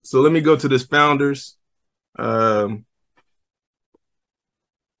So let me go to this Founders. Ooh,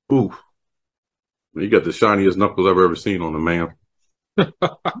 You got the shiniest knuckles I've ever seen on a man.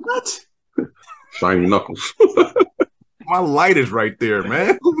 what? Shiny knuckles. My light is right there,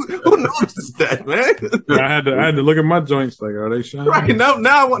 man. Who notices that, man? I had to look at my joints. Like, are they shiny? Right now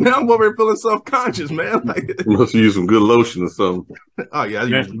I'm over here feeling self-conscious, man. Like, Must use some good lotion or something. oh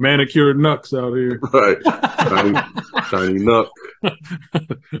yeah, Manicured knucks out here. Right. Shiny knuck.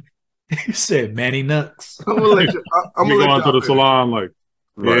 You said Manny Nucks. I'm gonna let you. I'm You gonna go let into the y'all salon like,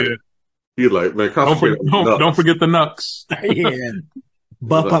 Right. yeah. He like, man, concentrate on the Don't forget the knucks. Yeah.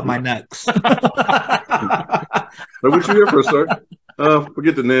 Buff up my nuts. Like, what you here for, sir?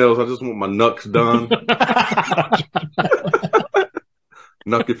 Forget the nails. I just want my knucks done.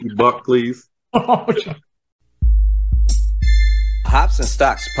 Knuck if you buck, please. Hops and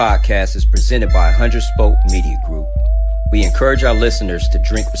Stocks podcast is presented by 100 Spoke Media Group. We encourage our listeners to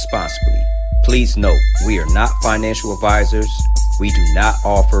drink responsibly. Please note, we are not financial advisors. We do not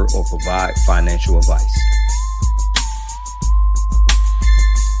offer or provide financial advice.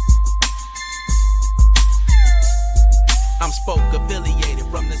 I'm Spoke affiliated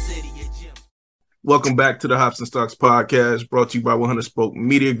from the city of Jim. Welcome back to the Hops and Stocks podcast, brought to you by 100 Spoke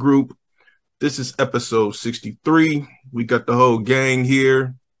Media Group. This is episode 63. We got the whole gang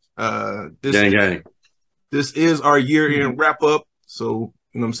here. Gang. This is our year-end wrap-up. So,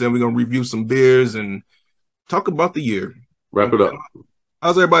 you know what I'm saying? We're going to review some beers and talk about the year. Wrap it up.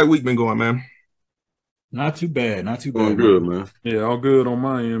 How's everybody's week been going, man? Not too bad. Not too Going bad. good, man. Yeah, all good on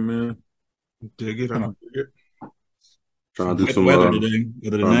my end, man. Dig it. I dig it. Trying to do some, weather today.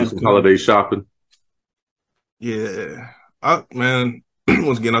 Other than that, holiday shopping. Yeah. Man,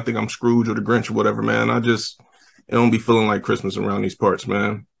 once again, I think I'm Scrooge or the Grinch or whatever, man. I don't be feeling like Christmas around these parts,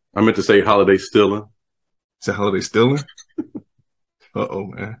 man. I meant to say holiday stealing. Is that holiday stealing? Uh-oh,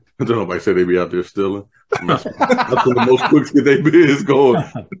 man. I don't know if I say they be out there stealing. That's when the most quicks get their biz going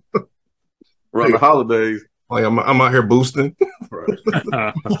around the holidays. Like I'm out here boosting. Right.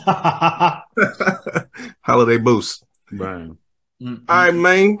 Holiday boost. Bang. All right,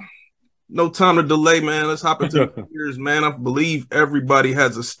 man. No time to delay, man. Let's hop into the beers, man. I believe everybody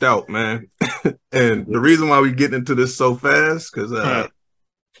has a stout, man. And the reason why we getting into this so fast, because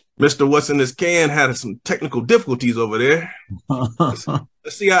Mr. What's in This Can had some technical difficulties over there. Let's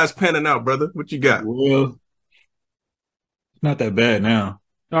see how it's panning out, brother. What you got? Well, not that bad now.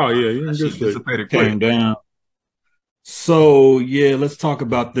 Oh, yeah, you're in good shape. Anticipated Came quick. down. So, yeah, let's talk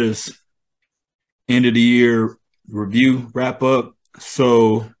about this end of the year review wrap up.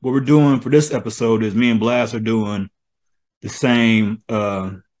 So, what we're doing for this episode is me and Blast are doing the same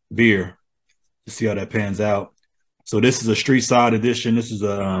beer to see how that pans out. So, this is a street side edition. This is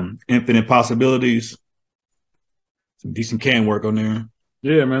Infinite Possibilities. Some decent can work on there.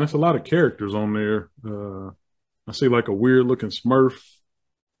 Yeah, man, there's a lot of characters on there. I see like a weird looking Smurf,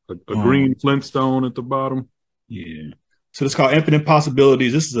 a green Flintstone at the bottom. Yeah. So it's called Infinite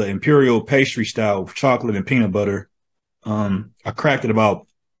Possibilities. This is an imperial pastry style with chocolate and peanut butter. I cracked it probably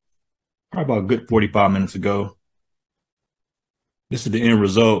about a good 45 minutes ago. This is the end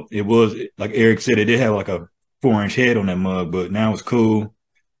result. It was, like Eric said, it did have like a 4-inch head on that mug, but now it's cool.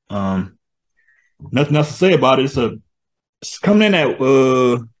 Nothing else to say about it. It's coming in at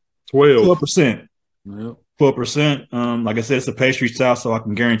 12%. Yep. 12%. Like I said, it's a pastry style, so I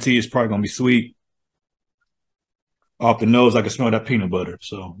can guarantee it's probably gonna be sweet. Off the nose, I can smell that peanut butter.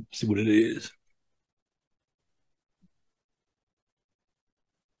 So see what it is.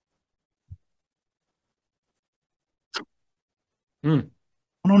 I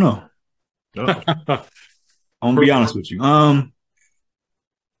don't know. I'm gonna be honest with you.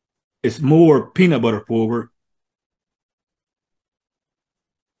 It's more peanut butter forward.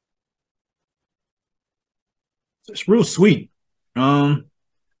 It's real sweet. I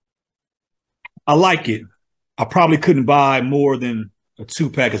like it. I probably couldn't buy more than a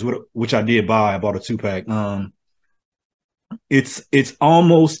 2-pack, which I did buy. I bought a 2-pack. It's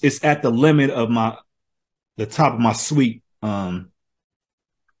at the limit of the top of my sweet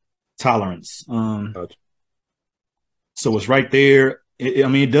tolerance. Gotcha. So it's right there.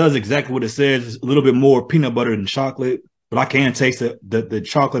 It does exactly what it says. It's a little bit more peanut butter than chocolate, but I can taste the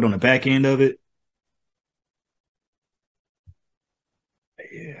chocolate on the back end of it.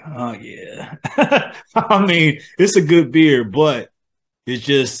 Yeah. I mean, it's a good beer, but it's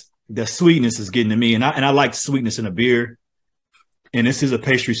just the sweetness is getting to me, and I like sweetness in a beer. And this is a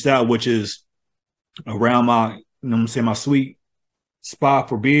pastry style, which is around my sweet spot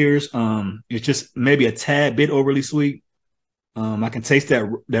for beers. It's just maybe a tad bit overly sweet. I can taste that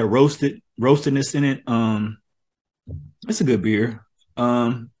roastedness in it. It's a good beer.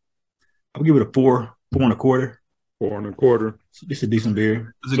 I'll give it a 4.25. 4.25. It's a decent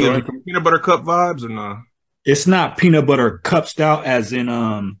beer. Does it give you peanut butter cup vibes or not? It's not peanut butter cup stout as in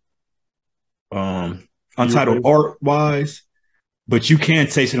Untitled Art wise, but you can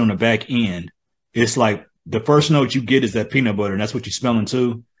taste it on the back end. It's like the first note you get is that peanut butter, and that's what you're smelling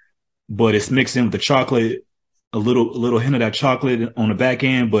too. But it's mixed in with the chocolate, a little hint of that chocolate on the back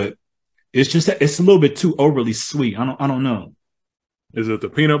end. But it's a little bit too overly sweet. I don't know. Is it the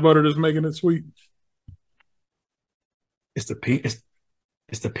peanut butter that's making it sweet? It's the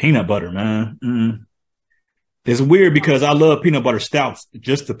peanut butter, man. It's weird because I love peanut butter stouts,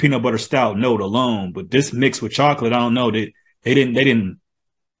 just the peanut butter stout note alone. But this mixed with chocolate, I don't know. They didn't.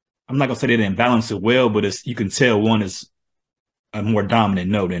 I'm not gonna say they didn't balance it well, but you can tell one is a more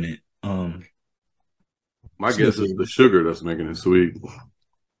dominant note in it. My guess is the sugar that's making it sweet.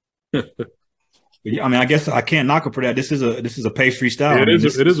 I mean, I guess I can't knock it for that. This is a pastry stout. Yeah,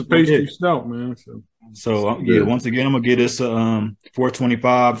 it is a pastry stout, man. So once again, I'm gonna get this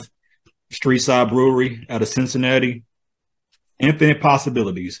 425 Street Side Brewery out of Cincinnati. Infinite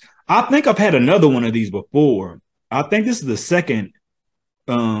possibilities. I think I've had another one of these before. I think this is the second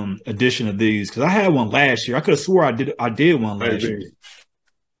edition of these because I had one last year. I could have swore I did one last year.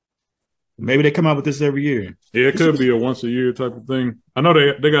 Maybe they come out with this every year. Yeah, it could be a once a year type of thing. I know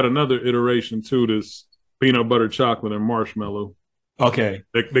they got another iteration too. This peanut butter chocolate and marshmallow. Okay,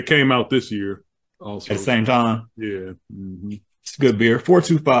 they came out this year also at the same time. Yeah, It's a good beer.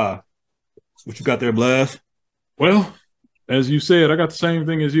 425. What you got there, Blast? Well, as you said, I got the same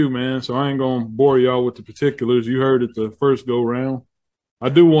thing as you, man. So I ain't gonna bore y'all with the particulars. You heard it the first go round. I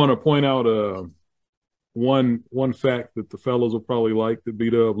do want to point out one fact that the fellas will probably like that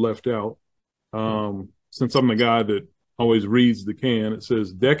B-Dub left out. Since I'm the guy that always reads the can, it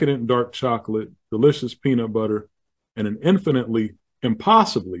says decadent dark chocolate, delicious peanut butter, and an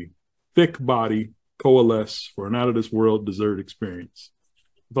impossibly thick body coalesce for an out of this world dessert experience.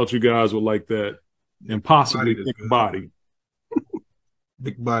 I thought you guys would like that. Impossibly thick body.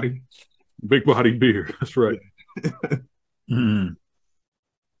 Big body. Big body beer. That's right.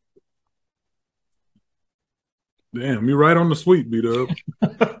 Damn, you're right on the sweet, B-Dub.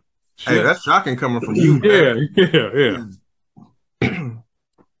 Hey, that's shocking coming from you. Yeah.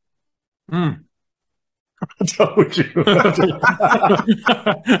 I told you.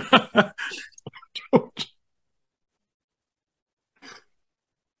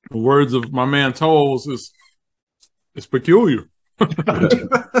 The words of my man Tolls is peculiar.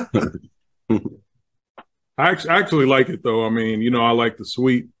 I actually like it though. I mean, I like the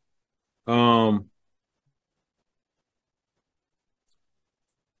sweet.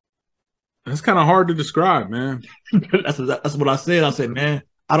 That's kind of hard to describe, man. That's what I said. I said, man,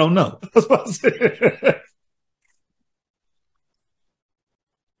 I don't know. That's what I said.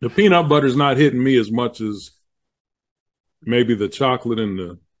 The peanut butter's not hitting me as much as maybe the chocolate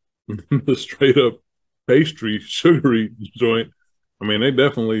and the straight up pastry, sugary joint. I mean, they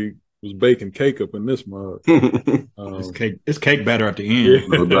definitely was baking cake up in this mug. It's cake batter at the end.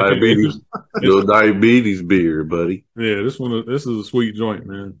 Yeah. No diabetes beer, buddy. Yeah, this is a sweet joint,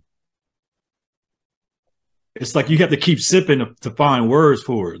 man. It's like you have to keep sipping to find words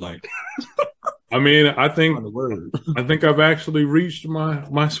for it. Like, I mean, I think I've actually reached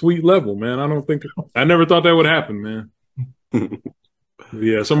my sweet level, man. I never thought that would happen, man.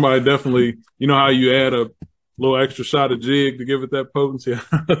 Yeah, somebody definitely, how you add a little extra shot of jig to give it that potency.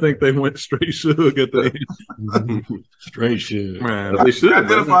 I think they went straight shug at the end. Straight shug. Man, they should.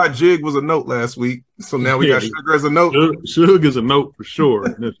 Identified jig was a note last week, so now we got sugar as a note. Shug is a note for sure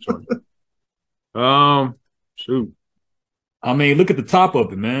in this joint. Shoot. I mean, look at the top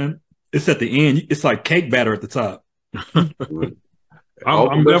of it, man. It's at the end. It's like cake batter at the top.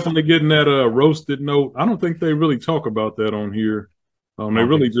 I'm definitely getting that roasted note. I don't think they really talk about that on here. They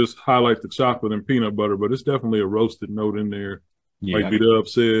really just highlight the chocolate and peanut butter, but it's definitely a roasted note in there. Yeah, like B-Dub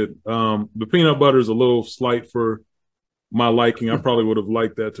said. The peanut butter is a little slight for my liking. I probably would have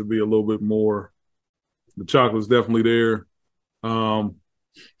liked that to be a little bit more. The chocolate's definitely there. I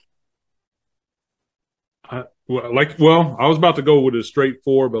was about to go with a straight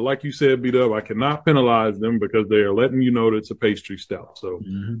 4, but like you said, B-Dub, I cannot penalize them because they are letting you know that it's a pastry stout. So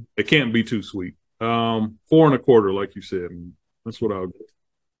it can't be too sweet. 4.25, like you said. That's what I'll get.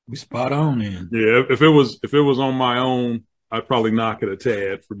 We spot on, man. Yeah, if it was on my own, I'd probably knock it a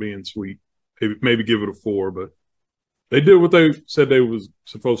tad for being sweet. Maybe give it a 4, but they did what they said they was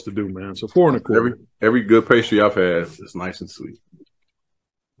supposed to do, man. So 4.25. Every good pastry I've had is nice and sweet.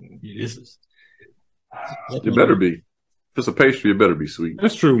 It better be. If it's a pastry, it better be sweet.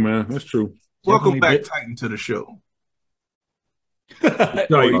 That's true, man. That's true. Welcome back, Titan, to the show.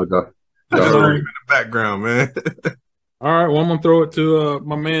 I just All heard right. him in the background, man. All right, well, I'm gonna throw it to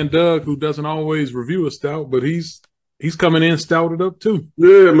my man Doug, who doesn't always review a stout, but he's coming in stouted up too.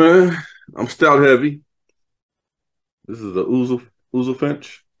 Yeah, man. I'm stout heavy. This is the Ouzel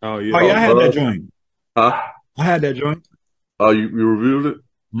Finch. Oh yeah. Oh yeah, I had that joint. Huh? I had that joint. Oh, you reviewed it?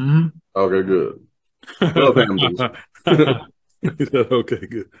 Mm-hmm. Okay, good. Love Hamdens. He said, okay,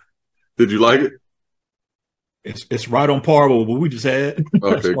 good. Did you like it? It's right on par with what we just had. As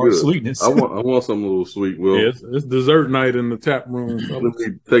Okay, far as good. sweetness. I want something a little sweet. Well, Yeah, it's dessert night in the tap room. let me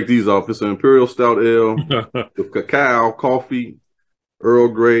take these off. It's an Imperial Stout Ale with cacao, coffee, Earl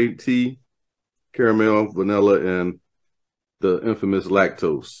Grey tea, caramel, vanilla, and the infamous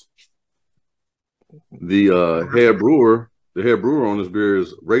lactose. The head brewer on this beer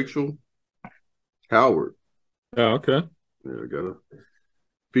is Rachel Howard. Oh, okay. Yeah, got a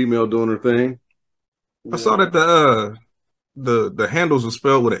female doing her thing. I saw that the handles are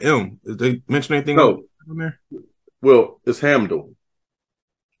spelled with an M. Did they mention anything No. on there? Well, it's Hamdel.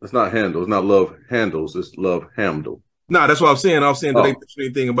 It's not Handle. It's not Love Handles. It's Love Hamdel. No, that's what I was saying. I was saying, did they Oh. mention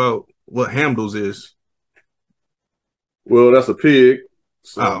anything about what Hamdels is? Well, that's a pig.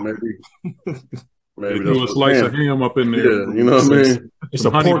 So Oh. maybe They that's threw a what six ham. of ham up in there. Yeah, you know what I mean? It's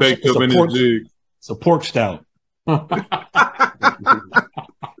Some honey baked up in his jig. It's a pork stout.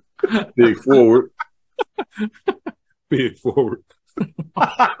 Big forward. Big forward. Too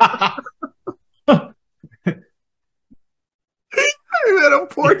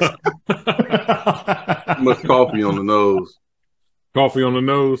much coffee on the nose. Coffee on the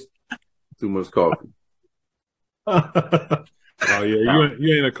nose. Too much coffee. Oh yeah,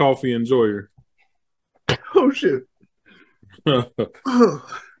 you ain't a coffee enjoyer. Oh shit. Too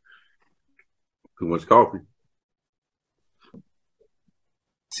much coffee.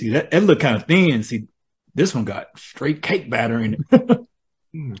 See, that looked kind of thin. See, this one got straight cake batter in it.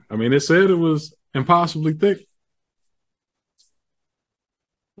 I mean, it said it was impossibly thick.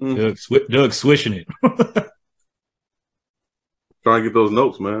 Doug swishing it. Trying to get those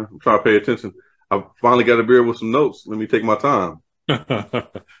notes, man. I'm trying to pay attention. I finally got a beer with some notes. Let me take my time.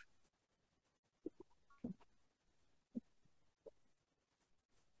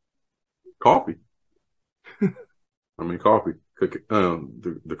 Coffee. I mean, coffee.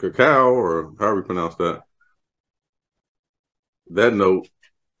 The cacao, or however you pronounce that. That note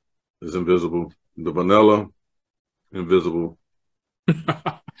is invisible. The vanilla, invisible.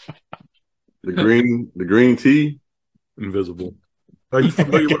 The green tea, Invisible. Are you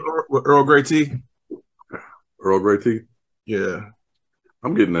familiar with Earl Grey tea? Earl Grey tea. Yeah.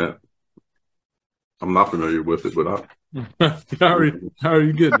 I'm getting that. I'm not familiar with it, but How are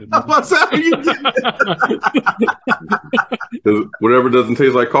you getting it? What's that? Are you getting whatever doesn't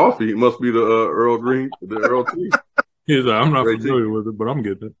taste like coffee, it must be the Earl tea. He's like, I'm not Grey tea. familiar with it, but I'm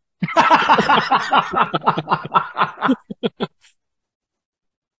getting it.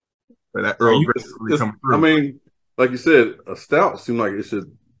 that Earl Grey really coming through. I mean, like you said, a stout seemed like it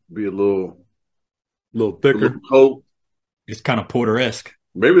should be a little Thicker. cold. It's kind of porter-esque.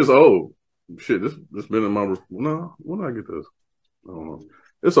 Maybe it's old. Shit, this been in my no. When did I get this? I don't know.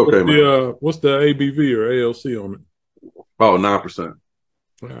 It's okay, man. What's the ABV or ALC on it? Oh, 9%.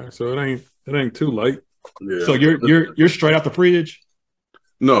 All right, so it ain't too light. Yeah. So you're straight out the fridge?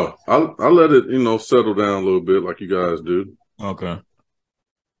 No, I let it settle down a little bit like you guys do. Okay.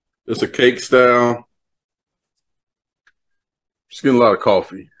 It's a cake style. Just getting a lot of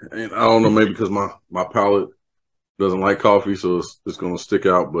coffee, and I don't know, maybe because my palate doesn't like coffee, so it's gonna stick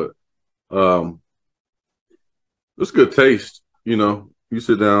out. But it's good taste. You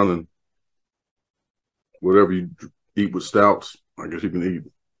sit down and whatever you eat with stouts, I guess you can eat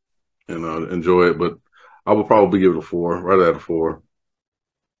and enjoy it. But I would probably give it a 4, right at a 4.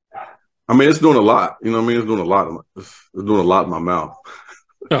 I mean, it's doing a lot. You know what I mean? It's doing a lot. It's doing a lot in my mouth.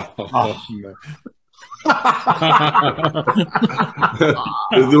 Oh, man.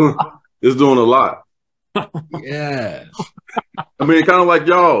 It's doing a lot. Yeah. I mean, kind of like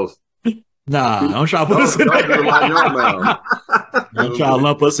y'all's. Nah, don't try to put us in Y'all did a lot in your mouth. Don't try to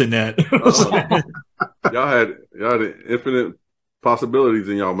lump us in that. Y'all had infinite possibilities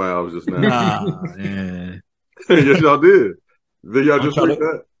in y'all mouths just now. Nah, man. Yes, y'all did. Did y'all just drink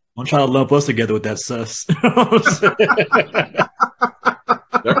that? Don't try to lump us together with that sus.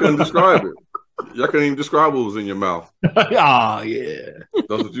 Y'all couldn't describe it. Y'all couldn't even describe what was in your mouth. Oh, yeah.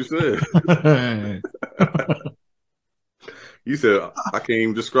 That's what you said. You said, I can't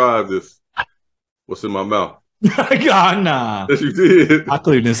even describe this. What's in my mouth? God, nah. Yes, you did. I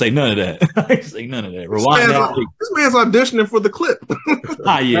clearly didn't say none of that. I didn't say none of that. Rewind that. This man's auditioning for the clip.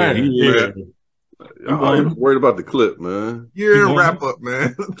 Ah, yeah. Man. I'm even worried about the clip, man. Year End Wrap Up,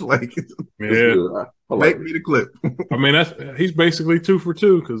 man. Like, Yeah. I make me the clip. I mean, he's basically 2 for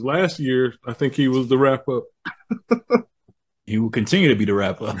 2 because last year I think he was the wrap up. He will continue to be the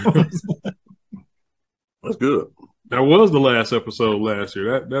wrap up. That's good. That was the last episode last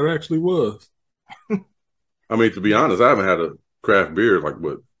year. That actually was. I mean, to be honest, I haven't had a craft beer like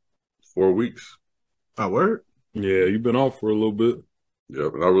 4 weeks. Oh, word? Yeah, you've been off for a little bit. Yeah,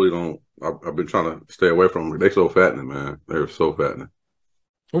 but I really don't. I've been trying to stay away from them. They're so fattening, man. They're so fattening.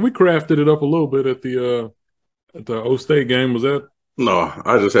 Well, we crafted it up a little bit at the O State game. Was that? No,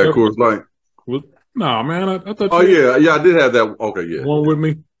 I just had Coors Light. Nah, man. I thought. Oh yeah, I did have that. Okay, yeah. One with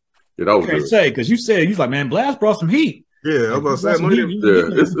me. Yeah, that was Can't good. say because you said he's like, man, Blast brought some heat. Yeah, I was about to say.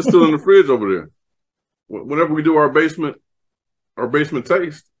 Yeah, it's still in the fridge over there. Whenever we do our basement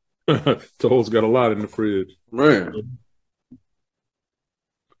taste, Toll's got a lot in the fridge. man.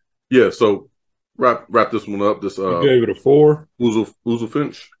 Yeah, so wrap this one up. This You gave it a 4. Ouzel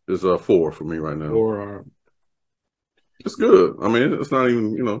Finch is a 4 for me right now. 4. It's good. I mean, it's not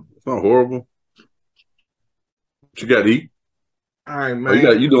even, it's not horrible. What you got to eat? All right, man.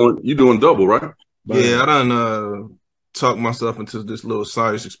 Oh, you doing double, right? Yeah, I done talked myself into this little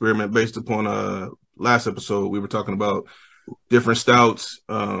science experiment based upon last episode. We were talking about different stouts,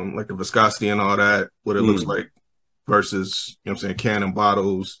 like the viscosity and all that, what it looks like versus, can and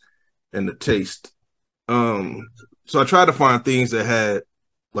bottles and the taste. So I tried to find things that had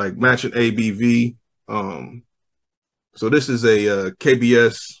like matching ABV. So this is a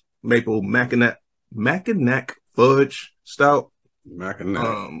KBS maple Mackinac fudge stout. Mackinac.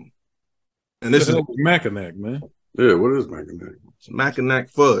 And this is Mackinac, man. Yeah, what is Mackinac? Mackinac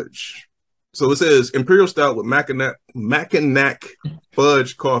fudge. So it says Imperial Stout with Mackinac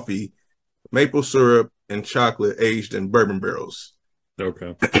fudge coffee, maple syrup, and chocolate aged in bourbon barrels.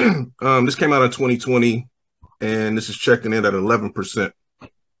 Okay. This came out in 2020, and this is checking in at 11%.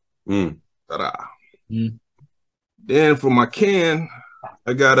 Ta-da. Then for my can,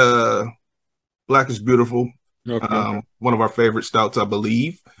 I got Black is Beautiful. Okay. One of our favorite stouts, I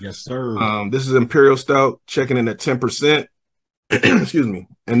believe. Yes, sir. This is Imperial Stout, checking in at 10%. Excuse me.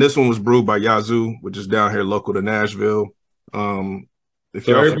 And this one was brewed by Yazoo, which is down here local to Nashville. So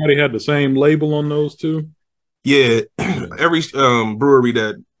everybody had the same label on those two? Yeah. Every brewery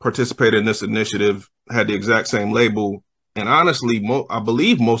that participated in this initiative had the exact same label. And honestly, I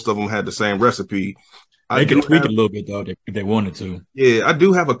believe most of them had the same recipe. They could tweak it a little bit, though, if they wanted to. Yeah, I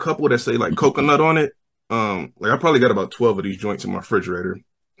do have a couple that say like coconut on it. Like I probably got about 12 of these joints in my refrigerator.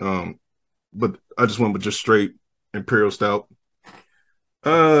 But I just went with just straight Imperial Stout.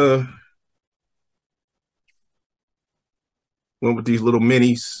 Went with these little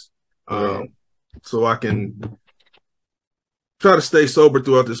minis. So I can try to stay sober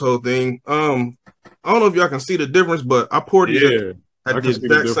throughout this whole thing. I don't know if y'all can see the difference, but I poured these at the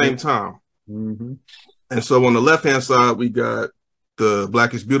exact same time. Mm-hmm. And so on the left-hand side, we got the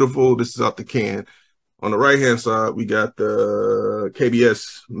Black is Beautiful. This is out the can. On the right-hand side, we got the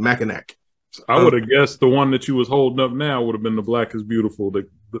KBS Mackinac. I would have guessed the one that you was holding up now would have been the Black is Beautiful. The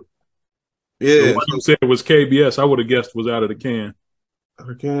one you said was KBS, I would have guessed was out of the can.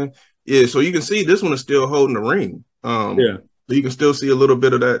 Okay. Yeah, so you can see this one is still holding the ring. You can still see a little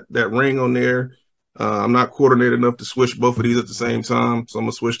bit of that ring on there. I'm not coordinated enough to switch both of these at the same time, so I'm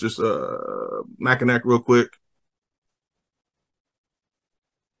gonna switch this Mackinac real quick.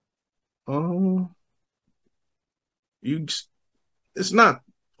 It's not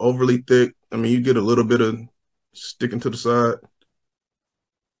overly thick. I mean, you get a little bit of sticking to the side,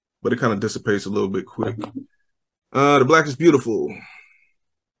 but it kind of dissipates a little bit quick. The Black is Beautiful.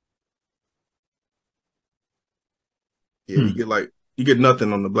 Yeah, you get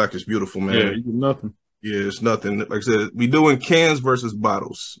nothing on the Black is Beautiful, man. Yeah, you get nothing. Yeah, it's nothing. Like I said, we doing cans versus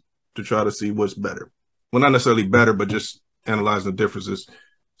bottles to try to see what's better. Well, not necessarily better, but just analyzing the differences.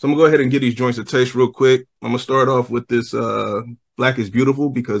 So I'm gonna go ahead and give these joints a taste real quick. I'm gonna start off with this Black is Beautiful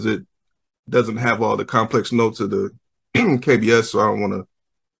because it doesn't have all the complex notes of the KBS, so I don't want to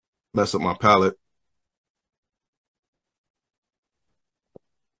mess up my palate.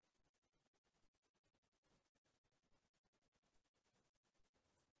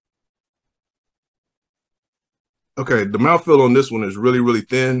 Okay, the mouthfeel on this one is really, really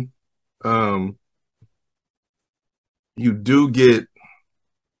thin. You do get,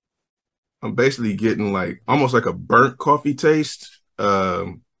 I'm basically getting like almost like a burnt coffee taste.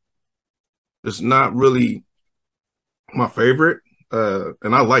 It's not really my favorite.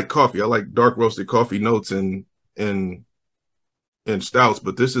 And I like coffee. I like dark roasted coffee notes in stouts,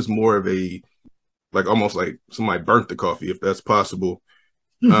 but this is more of a like almost like somebody burnt the coffee, if that's possible.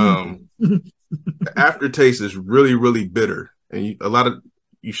 The aftertaste is really, really bitter, and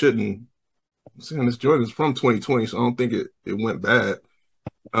you shouldn't. I'm saying this joint is from 2020, so I don't think it went bad.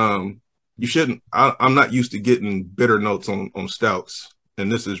 You shouldn't. I'm not used to getting bitter notes on stouts,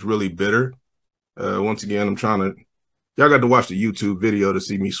 and this is really bitter. Once again, I'm trying to. Y'all got to watch the YouTube video to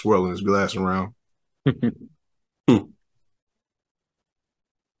see me swirling this glass around.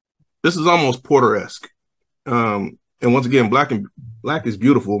 This is almost porter-esque. And once again, black is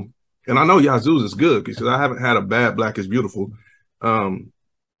beautiful. And I know Yazoo's is good because I haven't had a bad black is beautiful.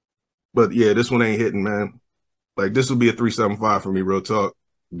 But yeah, this one ain't hitting, man. Like this would be a 3.75 for me, real talk.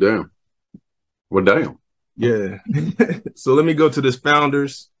 Damn. Well, damn. Yeah. So let me go to this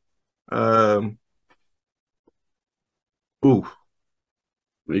Founders. Ooh.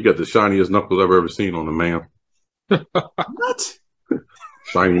 You got the shiniest knuckles I've ever seen on a man. What?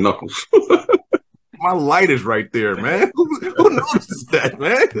 Shiny knuckles. My light is right there, man. Who notices that,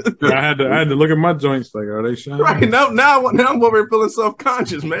 man? I had to look at my joints. Like, are they shiny? Right now I'm over here feeling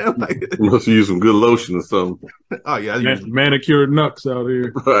self-conscious, man. Like, You must use some good lotion or something. oh yeah, Manicured knucks out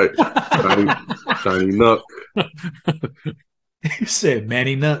here. Right. Shiny knuck. You said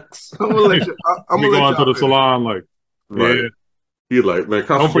Manny Nuts. I'm gonna let you. I'm You gonna go let into the you. salon like, Right. yeah. He like, man,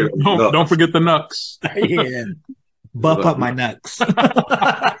 Don't forget the knucks. Yeah. Buff up my nuts.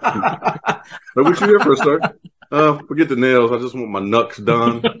 What you here for, sir? Forget the nails. I just want my knucks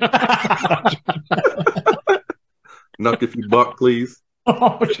done. Knuck if you buck, please.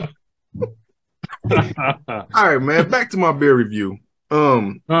 All right, man. Back to my beer review.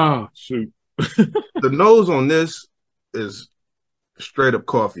 Oh, shoot. The nose on this is straight up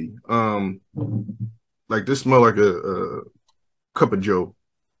coffee. Like this smell like a cup of Joe.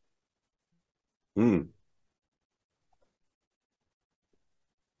 Mm.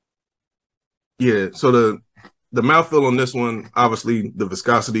 Yeah, so the mouthfeel on this one, obviously the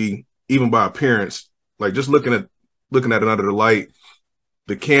viscosity, even by appearance, like just looking at it under the light,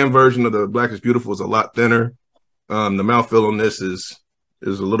 the can version of the Black is Beautiful is a lot thinner. The mouthfeel on this is a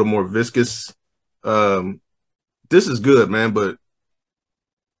little more viscous. This is good, man, but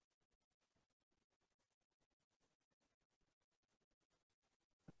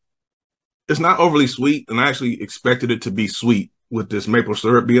it's not overly sweet, and I actually expected it to be sweet with this maple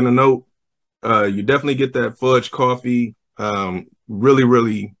syrup being a note. You definitely get that fudge coffee, really,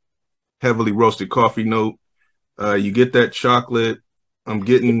 really heavily roasted coffee note. You get that chocolate. I'm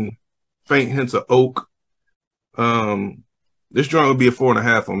getting faint hints of oak. This joint would be a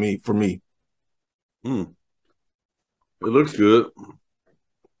 4.5 for me. Mm. It looks good.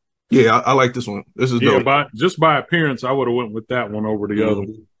 Yeah, I like this one. This is dope. Just by appearance, I would have went with that one over the other.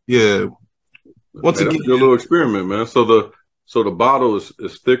 Yeah. Once Man, again, that's a good little experiment, man. So the bottle is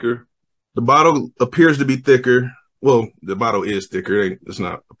thicker. the bottle appears to be thicker. Well, the bottle is thicker. It's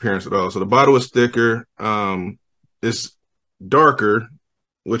not appearance at all. So the bottle is thicker. It's darker,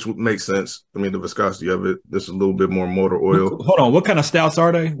 which would make sense. I mean, the viscosity of it. This is a little bit more motor oil. Hold on. What kind of stouts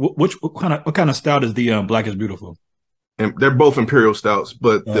are they? What kind of stout is the Black is Beautiful? And they're both imperial stouts,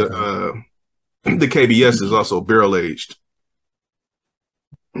 but the KBS is also barrel aged.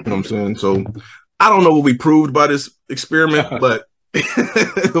 You know what I'm saying? So I don't know what we proved by this experiment, but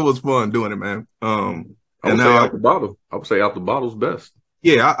it was fun doing it, man. I would say out the bottle. I would say out the bottle's best.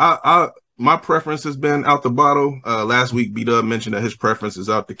 Yeah, I my preference has been out the bottle. Last week, B-Dub mentioned that his preference is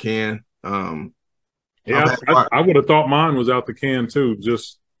out the can. Yeah, I would have thought mine was out the can too,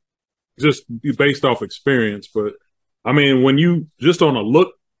 just based off experience. But I mean, when you just on a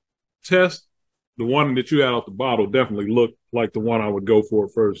look test, the one that you had out the bottle definitely looked like the one I would go for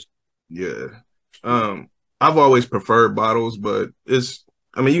first. Yeah. I've always preferred bottles, but you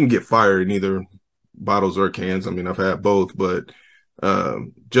can get fire in either bottles or cans. I mean, I've had both, but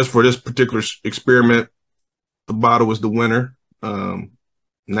just for this particular experiment, the bottle was the winner. Now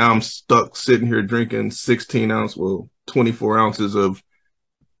I'm stuck sitting here drinking 24 ounces of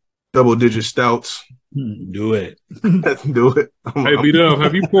double-digit stouts. Do it. Let's do it. Hey, B-Dub,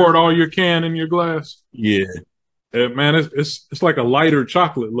 have you poured all your can in your glass? Yeah. Man, it's like a lighter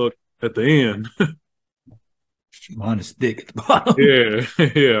chocolate look at the end. Mine is thick at the bottom.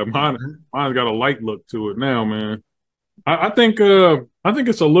 Yeah. Mine's got a light look to it now, man. I think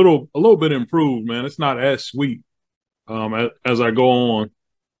it's a little bit improved, man. It's not as sweet as I go on.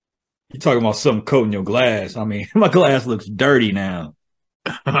 You're talking about something coating your glass. I mean, my glass looks dirty now.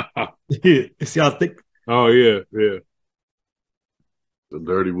 Yeah. See how thick? Oh yeah. The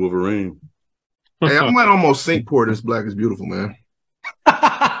dirty Wolverine. Hey, I might almost sink pour this Black is Beautiful, man.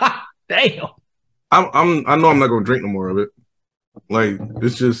 Damn. I know I'm not gonna drink no more of it. Like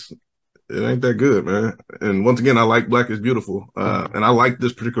it's it ain't that good, man. And once again, I like Black is Beautiful. And I like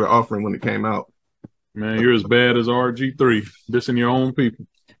this particular offering when it came out. Man, you're as bad as RG3, dissing your own people.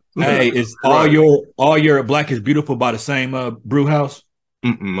 Hey, is Right. all your Black is Beautiful by the same brew house?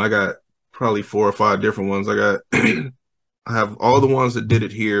 I got probably 4 or 5 different ones. I got I have all the ones that did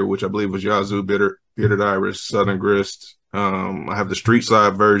it here, which I believe was Yazoo Bearded Iris, Southern Grist. I have the street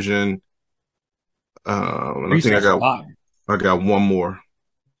side version. And I think I got one more.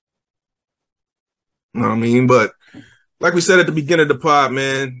 You know what I mean? But like we said at the beginning of the pod,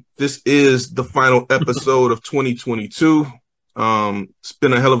 man, this is the final episode of 2022. It's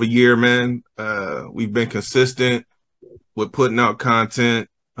been a hell of a year, man. We've been consistent with putting out content.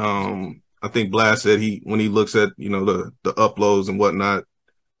 I think Blast said when he looks at, the uploads and whatnot,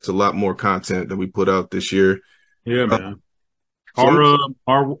 it's a lot more content that we put out this year. Yeah, man.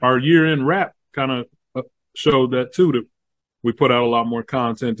 Our year-end wrap kind of showed that too, that we put out a lot more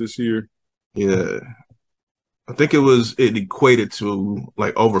content this year. Yeah. I think it equated to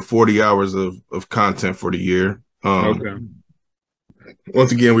like over 40 hours of content for the year. Okay.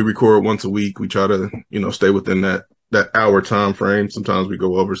 Once again, we record once a week. We try to, stay within that hour time frame. Sometimes we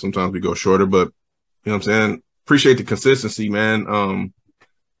go over, sometimes we go shorter, but you know what I'm saying? Appreciate the consistency, man.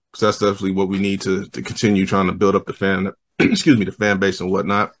 Because that's definitely what we need to continue trying to build up the the fan base and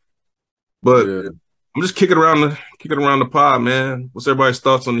whatnot. But yeah. I'm just kicking around the pod, man. What's everybody's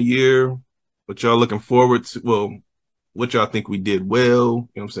thoughts on the year? What y'all looking forward to? Well, what y'all think we did well? You know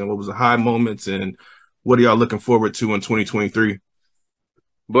what I'm saying? What was the high moments, and what are y'all looking forward to in 2023?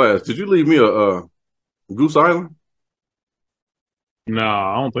 Blast, did you leave me a Goose Island? No,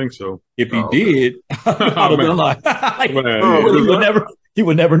 I don't think so. If you did, I would have been like, you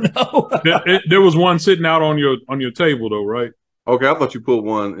would never know. There was one sitting out on your table though, right? Okay, I thought you put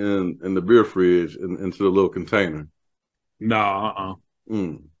one in the beer fridge into the little container. Nah,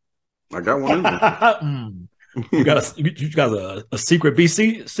 I got one in there. You got a secret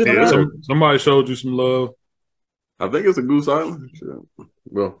BC sitting around? Somebody showed you some love. I think it's a Goose Island. Sure.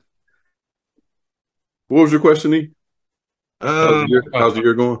 Well, what was your question, E? How's the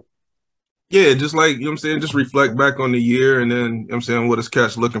year going? Yeah, just like, you know what I'm saying, just reflect back on the year, and then, you know what I'm saying, what is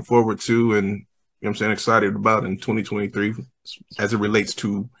Catch looking forward to and, you know what I'm saying, excited about in 2023 as it relates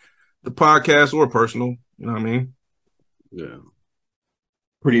to the podcast or personal, you know what I mean? Yeah.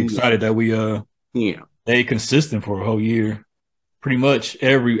 Pretty excited that we stayed consistent for a whole year. Pretty much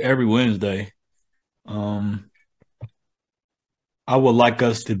every Wednesday. I would like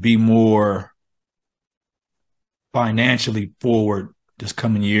us to be more financially forward this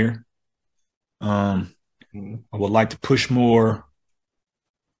coming year. I would like to push more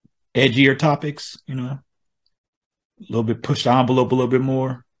edgier topics, a little bit, push the envelope a little bit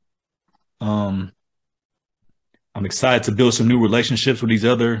more. I'm excited to build some new relationships with these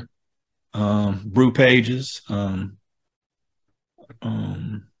other brew pages, building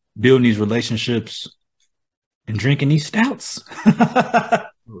these relationships and drinking these stouts.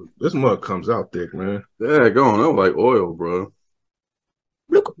 This mug comes out thick, man. Yeah, going on like oil, bro.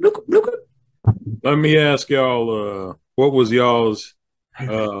 Look. Let me ask y'all, what was y'all's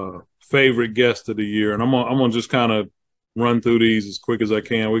favorite guest of the year? And I'm gonna just kind of run through these as quick as I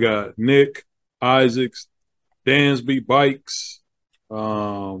can. We got Nick Isaacs, Dansby Bikes,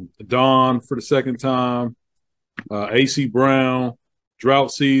 Don for the second time, AC Brown,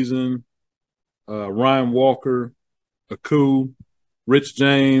 Drought Season, Ryan Walker, Aku, Rich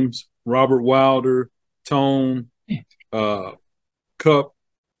James, Robert Wilder, Tone, Cup,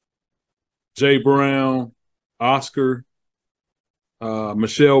 Jay Brown, Oscar,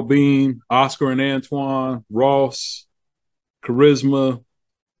 Michelle Bean, Oscar and Antoine, Ross, Charisma,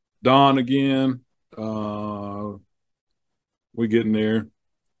 Don again. We getting there.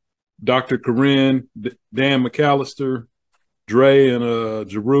 Dr. Corinne, Dan McAllister, Dre and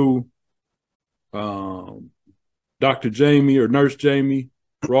Jeru, Dr. Jamie or Nurse Jamie,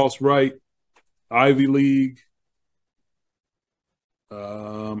 Ross Wright, Ivy League,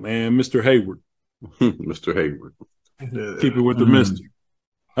 and Mr. Hayward. Mr. Hayward. Keep it with the mystery.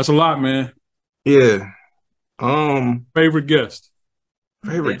 That's a lot, man. Yeah. Favorite guest.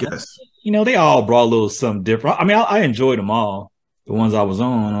 Guest. They all brought a little something different. I mean, I enjoyed them all. The ones I was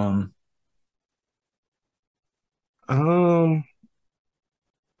on. I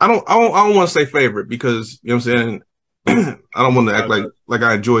don't want to say favorite because you know what I'm saying. I don't want to act like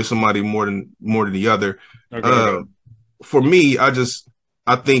I enjoy somebody more than the other. Okay. For me, I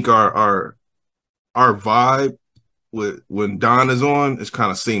think our vibe with when Don is on is kind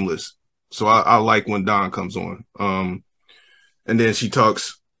of seamless. So I like when Don comes on. And then she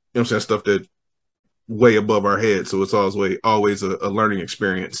talks, you know what I'm saying, stuff that way above our head. So it's always a learning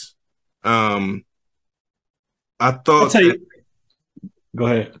experience. I I'll thought tell that, you. Go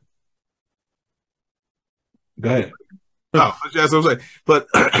ahead. Go ahead. oh, that's what I'm saying. But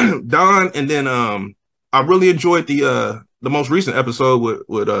Don, and then I really enjoyed the most recent episode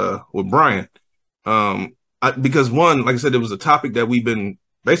with Brian. Because one, like I said, it was a topic that we've been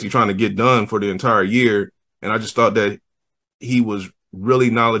basically trying to get done for the entire year, and I just thought that he was really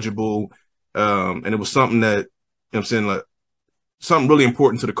knowledgeable, and it was something that, you know what I'm saying, like something really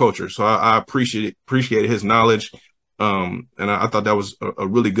important to the culture. So I appreciated his knowledge, and I thought that was a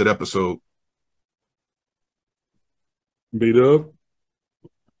really good episode. Beat up.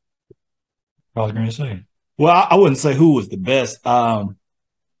 I was going to say. Well, I wouldn't say who was the best. One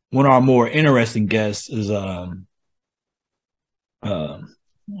of our more interesting guests is I got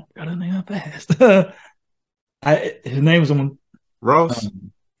his name up fast. His name is Ross.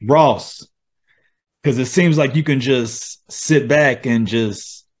 Ross, because it seems like you can just sit back and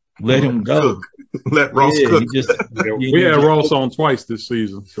just let him go. Let Ross cook. We had Ross on twice this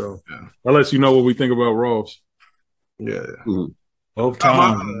season, so that lets you know what we think about Ross. Yeah. Both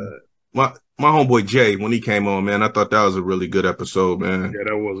times. My homeboy Jay, when he came on, man, I thought that was a really good episode, man. Yeah,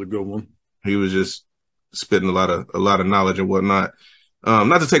 that was a good one. He was just spitting a lot of knowledge and whatnot.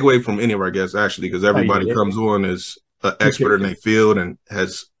 Not to take away from any of our guests, actually, because everybody comes on as an expert in their field and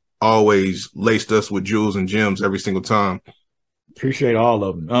has always laced us with jewels and gems every single time. Appreciate all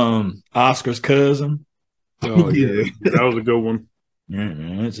of them. Oscar's cousin. Oh yeah, that was a good one.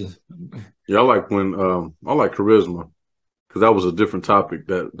 Yeah, I like charisma, because that was a different topic,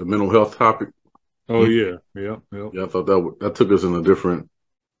 that the mental health topic. Oh yeah. Yeah, I thought that took us in a different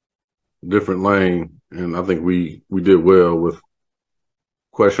lane, and I think we did well with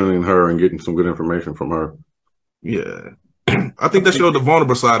questioning her and getting some good information from her. Yeah. I think that showed the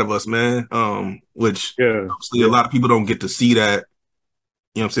vulnerable side of us, man. Which obviously a lot of people don't get to see that,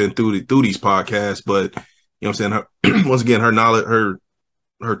 you know what I'm saying, through these podcasts. But you know what I'm saying, once again, her knowledge,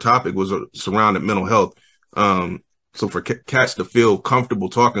 her topic was surrounded mental health. So for cats to feel comfortable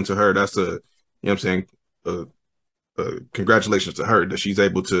talking to her, that's you know what I'm saying, congratulations to her that she's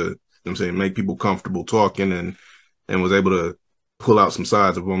able to, you know what I'm saying, make people comfortable talking and was able to pull out some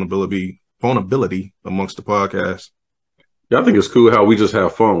sides of vulnerability amongst the podcast. Yeah, I think it's cool how we just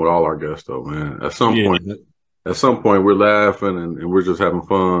have fun with all our guests, though, man. At some point, we're laughing and we're just having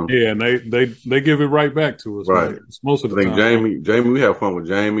fun. Yeah, and they give it right back to us. Right. Man. Most of the time. Jamie, we have fun with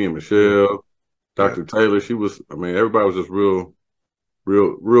Jamie and Michelle, Dr. Taylor. Everybody was just real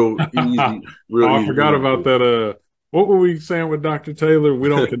easy. I forgot about that. What were we saying with Dr. Taylor? We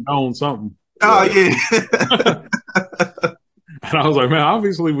don't condone something. Oh yeah. And I was like, man,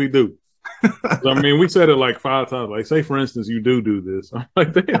 obviously we do. I mean, we said it like 5 times. Like, say for instance, you do this. I'm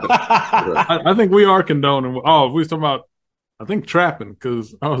like, damn. I think we are condoning. Oh, we was talking about, I think, trapping,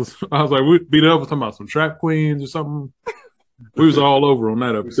 because I was like, we beat up, talking about some trap queens or something. We was all over on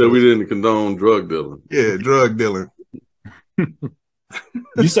that episode. So we didn't condone drug dealing. Yeah, drug dealing.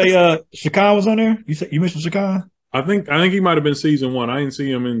 You say Shakan was on there? You mentioned Shakan? I think he might have been season 1. I didn't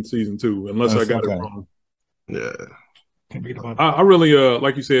see him in season 2, unless I got it wrong. Yeah. I really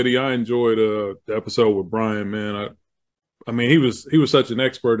like you said, I enjoyed the episode with Brian, man. I mean, he was such an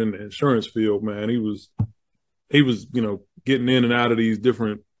expert in the insurance field, man. He was, you know, getting in and out of these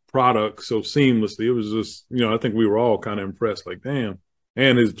different products so seamlessly. It was just, you know, I think we were all kind of impressed, like, damn.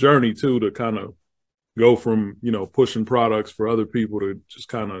 And his journey too, to kind of go from, you know, pushing products for other people to just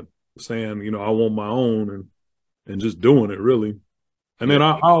kind of saying, you know, I want my own and just doing it, really. And then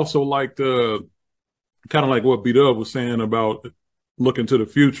I also liked kind of like what B-Dub was saying about looking to the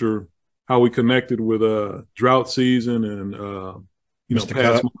future, how we connected with drought season and you know,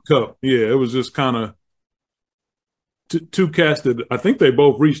 past Cup. Yeah, it was just kind of two cats that I think they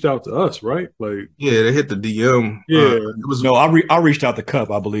both reached out to us, right? Like, yeah, they hit the DM. Yeah, it was I reached out to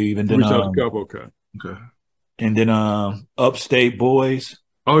Cup, I believe, and then reached out to Cup. Okay. And then Upstate Boys.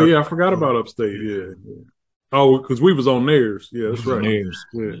 Oh yeah, I forgot about Upstate. Yeah. Oh, because we was on theirs. Yeah, that's right. Theirs.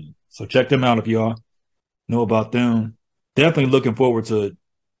 Yeah. So check them out if y'all know about them. Definitely looking forward to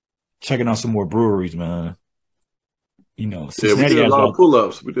checking out some more breweries, man. You know, Cincinnati, we did a lot of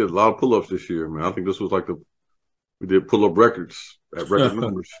pull-ups. We did a lot of pull-ups this year, man. I think this was like we did pull-up records at record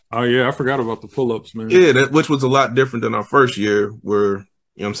numbers. Oh yeah, I forgot about the pull-ups, man. Yeah, which was a lot different than our first year, where, you know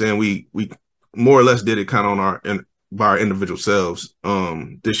what I'm saying, we more or less did it kind of by our individual selves.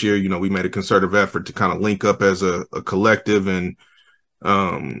 This year, you know, we made a concerted effort to kind of link up as a collective and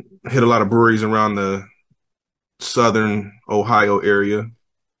hit a lot of breweries around the southern Ohio area.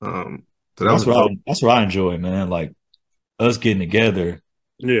 So that's what I enjoy, man. Like us getting together.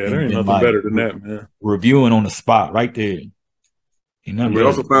 Yeah, there ain't nothing better than that, man. Reviewing on the spot right there. And we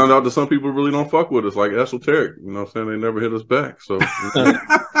also found out that some people really don't fuck with us, like Esoteric. You know what I'm saying? They never hit us back. So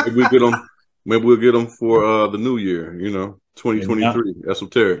maybe we'll get them. Maybe we'll get them for the new year. 2023.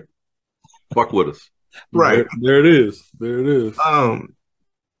 Esoteric. Fuck with us. Right. There it is. There it is.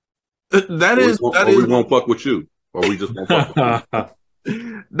 We won't fuck with you, or we just won't fuck with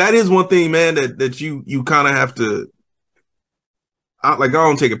you. That is one thing, man, that you kind of have to. I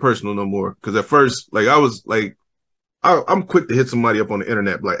don't take it personal no more, because at first, I was like, I'm quick to hit somebody up on the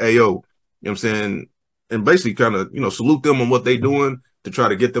internet, like, hey, yo, you know what I'm saying, and basically kind of salute them on what they doing to try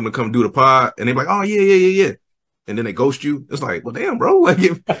to get them to come do the pod, and they're like, oh yeah, and then they ghost you. It's like, well, damn, bro, like,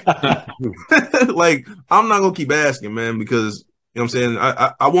 I'm not gonna keep asking, man, because you know what I'm saying,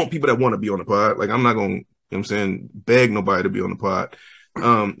 I want people that want to be on the pod. Like, I'm not gonna, you know what I'm saying, beg nobody to be on the pod.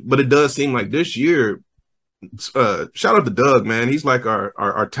 But it does seem like this year, shout out to Doug, man. He's like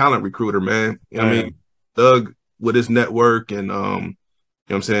our talent recruiter, man. You know what I mean? Doug with his network and you know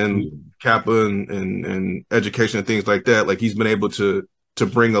what I'm saying, Kappa and education and things like that. Like, he's been able to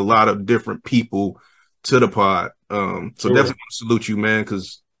bring a lot of different people to the pod. So definitely want to salute you, man,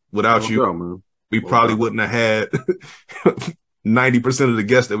 because without you, we probably wouldn't have had 90% of the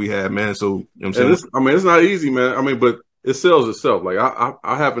guests that we had, man. So you know what I'm saying? It's not easy, man. I mean, but it sells itself. Like,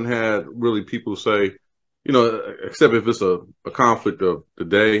 I haven't had really people say, except if it's a conflict of the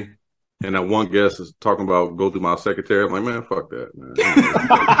day, and that one guest is talking about go through my secretary. I'm like, man, fuck that, man.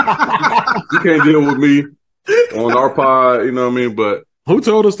 You can't deal with me on our pod, you know what I mean? But who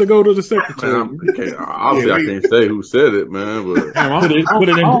told us to go to the secretary? Obviously, I can't say who said it, man. But I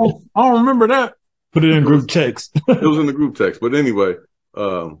don't remember that. Put it in group text. It was in the group text. But anyway,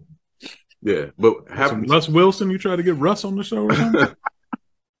 yeah. But Russ Wilson, you try to get Russ on the show or something?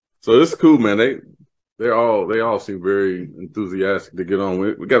 So it's cool, man. They all seem very enthusiastic to get on.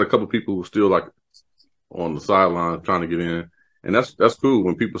 We got a couple people who still like on the sideline trying to get in, and that's cool.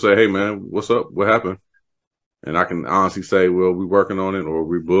 When people say, "Hey, man, what's up? What happened?" and I can honestly say, "Well, we're working on it," or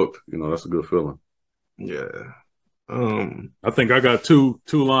 "We booked." That's a good feeling. Yeah. I think I got two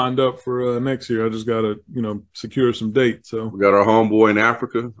lined up for next year. I just got to secure some dates. So we got our homeboy in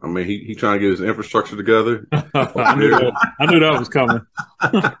Africa. I mean, he trying to get his infrastructure together. I knew that was coming.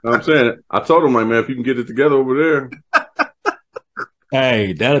 I'm saying, I told him, like, man, if you can get it together over there,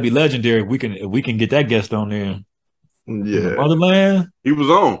 hey, that'll be legendary. If we can get that guest on there. Yeah, Motherland. He was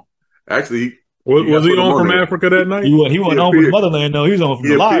on. Actually, was he on from Africa that night? He wasn't on from the motherland, though. He was on from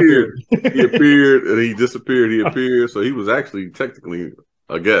the library. He appeared and he disappeared. He appeared, so he was actually technically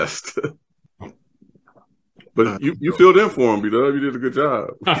a guest. But you filled in for him, B-Dub. You did a good job.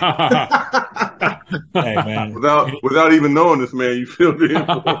 Hey, man. Without even knowing this, man, you filled in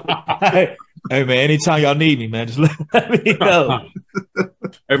for him. Hey, man, anytime y'all need me, man, just let me know.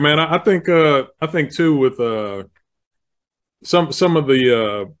 Hey, man, I think too, with some of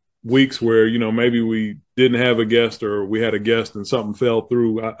the weeks where maybe we didn't have a guest or we had a guest and something fell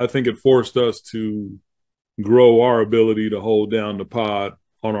through, I think it forced us to grow our ability to hold down the pod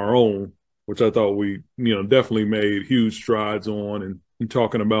on our own, which I thought we definitely made huge strides on, and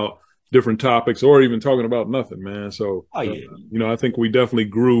talking about different topics or even talking about nothing, man. So I think we definitely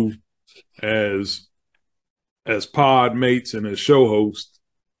grew as pod mates and as show hosts,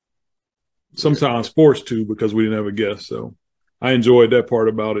 sometimes forced to because we didn't have a guest. So I enjoyed that part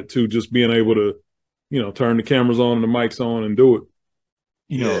about it too, just being able to, turn the cameras on and the mics on and do it.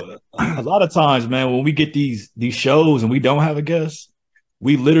 A lot of times, man, when we get these shows and we don't have a guest,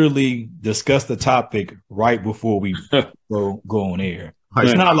 we literally discuss the topic right before we go on air.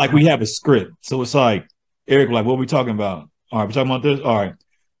 It's not like we have a script. So it's like, Eric, like, what are we talking about? All right, we're talking about this? All right,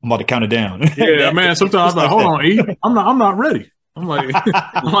 I'm about to count it down. Yeah, man, sometimes I'm like, hold on, E, I'm not ready. I'm like,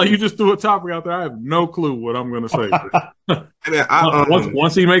 you just threw a topic out there. I have no clue what I'm going to say.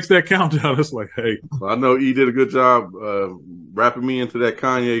 Once he makes that countdown, it's like, hey. Well, I know E did a good job wrapping me into that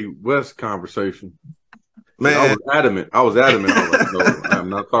Kanye West conversation. Man, I was adamant. I was like, no, I'm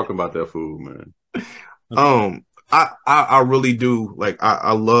not talking about that food, man. I really do. Like,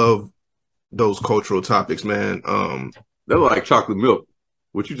 I love those cultural topics, man. They're like chocolate milk.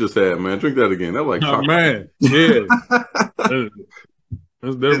 What you just had, man. Drink that again. They're like chocolate. Man. Yeah.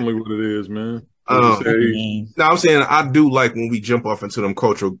 That's definitely what it is, man. I'm saying I do like when we jump off into them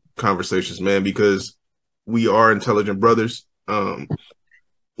cultural conversations, man, because we are intelligent brothers.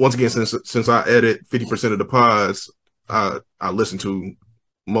 Once again, since I edit 50% of the pods, I listen to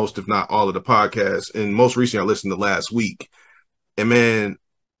most, if not all, of the podcasts. And most recently, I listened to last week. And man,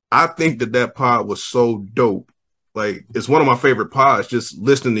 I think that pod was so dope. Like, it's one of my favorite pods, just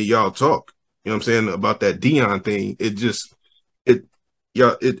listening to y'all talk, you know what I'm saying, about that Dion thing. It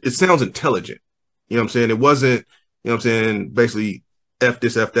sounds intelligent. You know what I'm saying? It wasn't, you know what I'm saying, basically F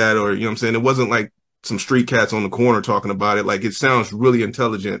this, F that, or, you know what I'm saying? It wasn't like some street cats on the corner talking about it. Like, it sounds really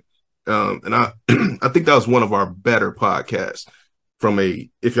intelligent. And I I think that was one of our better podcasts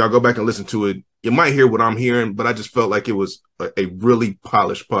if y'all go back and listen to it, you might hear what I'm hearing, but I just felt like it was a really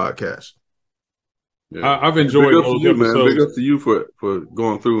polished podcast. Yeah. I've enjoyed those episodes. Man. Big up to you for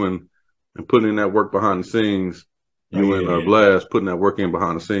going through and putting in that work behind the scenes. You and Blast putting that work in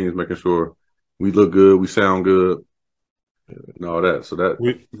behind the scenes, making sure we look good, we sound good, and all that. So that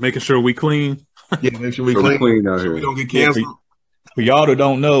we making sure we clean. Yeah, make sure we clean out here. We don't get canceled. For y'all that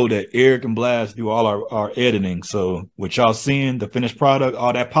don't know, that Eric and Blast do all our editing. So what y'all seeing, the finished product,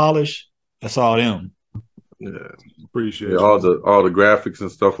 all that polish, that's all them. Yeah, appreciate it. All the graphics and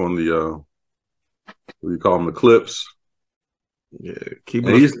stuff on the what do you call them, the clips. Yeah,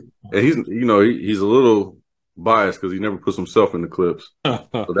 he's a little biased because he never puts himself in the clips.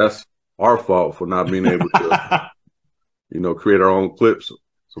 So that's our fault for not being able to, create our own clips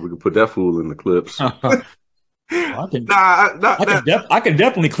so we can put that fool in the clips. I can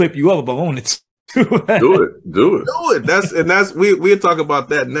definitely clip you up if I wanted to. Do it. That's we'll talk about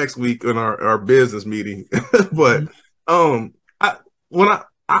that next week in our business meeting. But I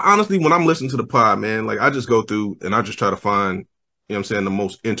honestly, when I'm listening to the pod, man, like I just go through and I just try to find, the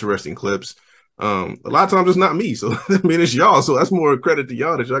most interesting clips. A lot of times it's not me, so I mean it's y'all. So that's more credit to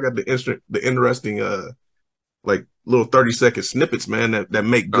y'all that y'all got the interesting like little 30-second snippets, man, that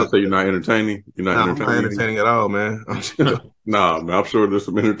make good. So you're not entertaining? You're not entertaining? I'm not entertaining at all, man. Nah, man, I'm sure there's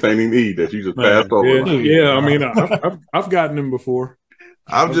some entertaining need that you just passed over. Yeah, I mean, I've gotten them before.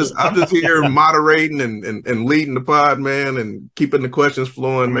 I'm just here moderating and leading the pod, man, and keeping the questions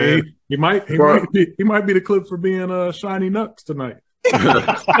flowing, man. He might be the clip for being Shiny Nux tonight.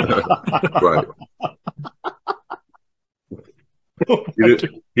 Right. He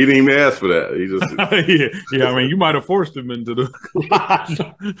didn't even ask for that. He just yeah. I mean, you might have forced him into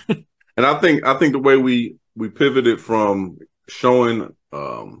the. And I think the way we pivoted from showing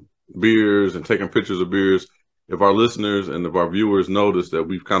beers and taking pictures of beers, if our listeners and if our viewers notice that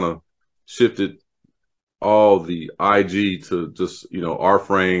we've kind of shifted all the IG to just our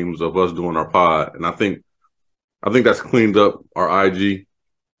frames of us doing our pod, and I think that's cleaned up our IG,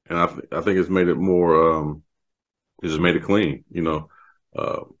 and I think it's made it more. It just made it clean, I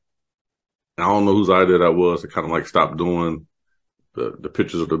don't know whose idea that was to kind of like stop doing the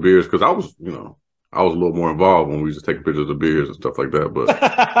pictures of the beers, because I was a little more involved when we used to take pictures of beers and stuff like that. But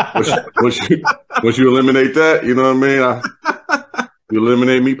once you eliminate that, you know what I mean? You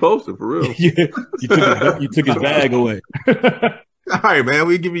eliminate me posting for real. you took his bag away. All right, man.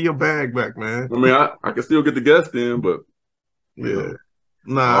 We give you your bag back, man. I mean, I can still get the guests in, but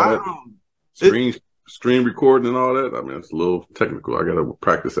screen recording and all that. I mean, it's a little technical. I gotta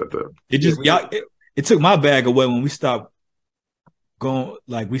practice at that. It took my bag away when we stopped going.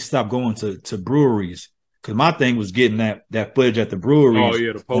 Like we stopped going to breweries, because my thing was getting that footage at the breweries. Oh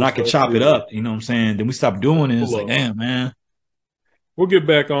yeah, and I could chop it up. You know what I'm saying? Then we stopped doing it. It's like, damn, man. We'll get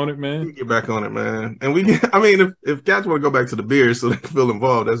back on it, man. We'll get back on it, man. And if cats want to go back to the beers so they can feel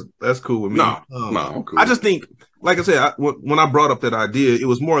involved, that's cool with me. No, I'm cool. I just think, like I said, when I brought up that idea, it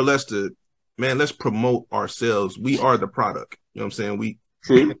was more or less to, man, let's promote ourselves. We are the product. You know what I'm saying?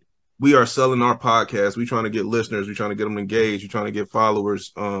 We are selling our podcast. We trying to get listeners. We trying to get them engaged. We trying to get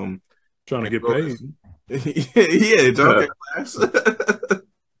followers. Trying to get paid. Yeah, John.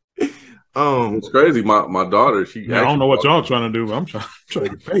 It's crazy. My daughter, I don't know what y'all trying to do, but I'm trying to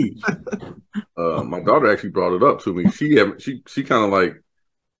get paid. My daughter actually brought it up to me. She kind of like,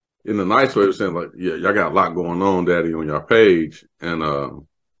 in a nice way, of saying like, yeah, y'all got a lot going on, Daddy, on your page, and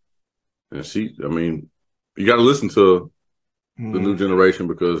she, I mean, you got to listen to the new generation,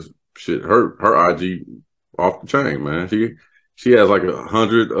 because shit, her IG off the chain, man. She has like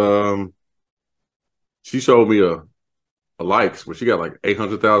 100. She showed me a likes, where she got like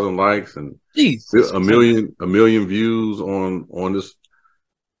 800,000 likes and a million views on this.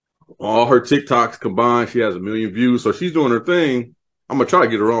 All her TikToks combined, she has 1 million views. So she's doing her thing. I'm gonna try to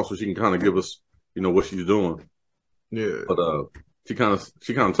get her on so she can kind of give us, what she's doing. Yeah. But she kind of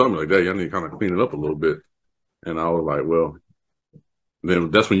told me like that. Y'all need to kind of clean it up a little bit. And I was like, well, then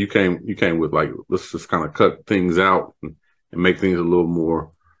that's when you came with like, let's just kind of cut things out and make things a little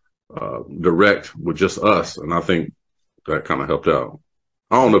more direct with just us. And I think that kind of helped out.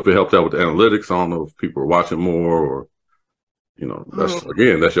 I don't know if it helped out with the analytics. I don't know if people are watching more, or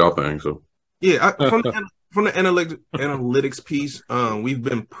that's y'all thing. So yeah, from the analytics piece, we've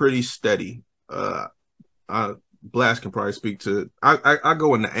been pretty steady. Blast can probably speak to. I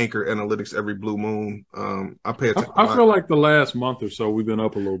go into Anchor Analytics every blue moon. I pay attention. I feel like the last month or so we've been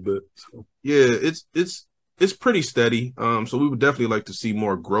up a little bit. So. Yeah, it's pretty steady. So we would definitely like to see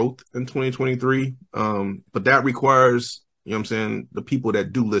more growth in 2023. But that requires, you know what I'm saying, the people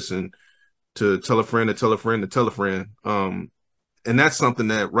that do listen to tell a friend to tell a friend to tell a friend. And that's something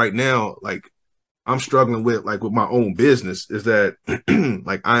that right now, like, I'm struggling with, like, with my own business, is that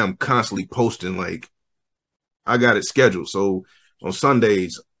like I am constantly posting, like, I got it scheduled. So on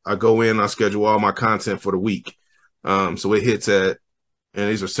Sundays, I go in, I schedule all my content for the week. So it hits at, and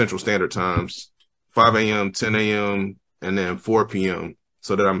these are Central Standard Times, 5 a.m., 10 a.m., and then 4 p.m.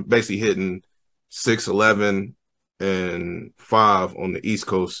 So that I'm basically hitting 6, 11, and 5 on the East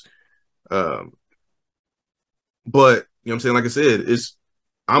Coast. But, you know what I'm saying? Like I said,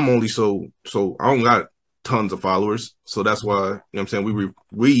 I'm only so I don't got tons of followers. So that's why, you know what I'm saying,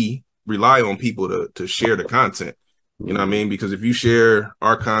 we rely on people to share the content. You know what I mean? Because if you share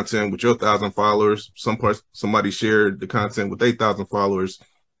our content with your 1,000 followers, somebody shared the content with 8,000 followers.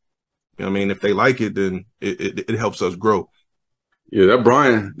 You know what I mean? If they like it, then it helps us grow. Yeah, that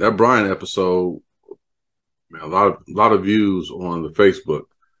Brian episode, man, a lot of views on the Facebook.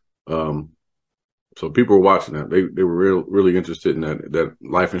 So people were watching that. They were really interested in that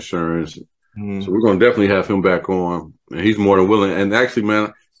life insurance. So we're going to definitely have him back on, and he's more than willing. And actually,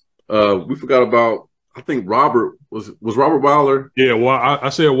 man, we forgot about, I think Robert was Robert Wilder. Yeah, well, I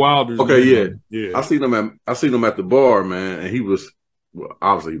said Wilder's. Okay, yeah. I seen him at the bar, man, and he was, well,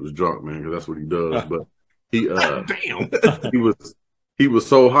 obviously he was drunk, man, because that's what he does. But he he was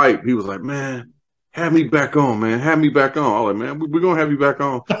so hyped. He was like, man, have me back on, man. Have me back on. I was like, man, we're gonna have you back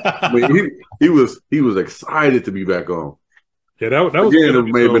on. I mean, he was excited to be back on. Yeah, that was again, it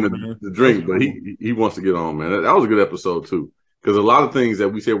may have been the drink, but he wants to get on, man. That was a good episode too, because a lot of things that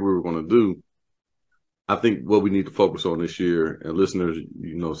we said we were going to do, I think what we need to focus on this year, and listeners,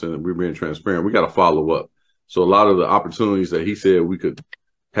 you know, saying that we're being transparent, we got to follow up. So a lot of the opportunities that he said we could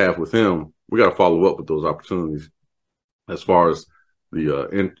have with him, we got to follow up with those opportunities, as far as the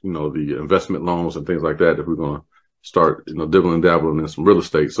the investment loans and things like that. If we're going to start, dibbling and dabbling in some real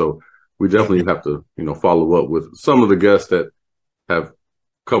estate, so we definitely have to, follow up with some of the guests that have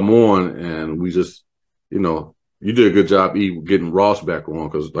come on, and we just, you did a good job getting Ross back on,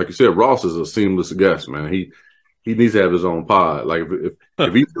 because like you said, Ross is a seamless guest, man. He needs to have his own pod. Like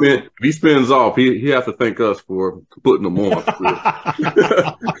if he spins off, he has to thank us for putting him on.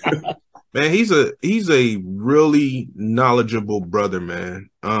 Man, he's a really knowledgeable brother, man.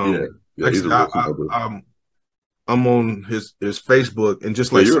 He's I'm on his Facebook, and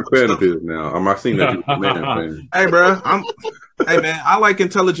just like you're a fan of his now. I seen that you're a man fan. Hey, bro, hey man, I like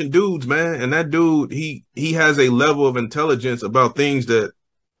intelligent dudes, man. And that dude, he has a level of intelligence about things that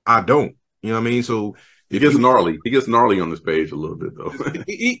I don't. You know what I mean? So he gets gnarly. He gets gnarly on this page a little bit, though.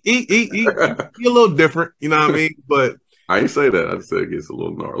 he a little different. You know what I mean? But I didn't say that. I just said it gets a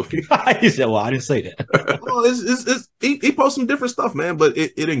little gnarly. He said, "Well, I didn't say that." Well, he posts some different stuff, man. But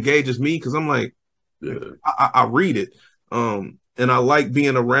it engages me, because I'm like, I read it, and I like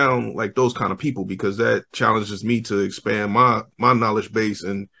being around like those kind of people, because that challenges me to expand my knowledge base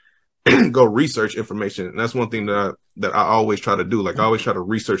and go research information. And that's one thing that I always try to do. Like, I always try to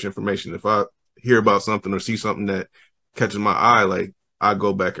research information. If I hear about something or see something that catches my eye, like, I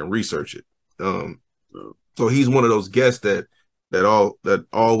go back and research it. So he's one of those guests that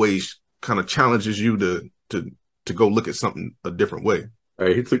always kind of challenges you to go look at something a different way.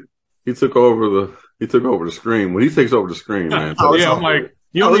 Hey, he took over the screen. When he takes over the screen, man. Yeah, I'm like,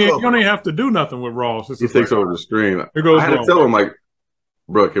 you don't even have to do nothing with Ross. He takes over the screen. I had to tell him, like,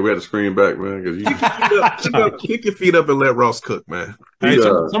 bro, can we have the screen back, man? Because kick your feet up and let Ross cook, man. Hey,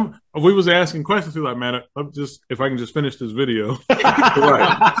 we was asking questions. He like, man, if I can just finish this video.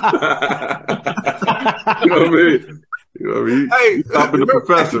 Right. You know what I mean? Hey, stopping the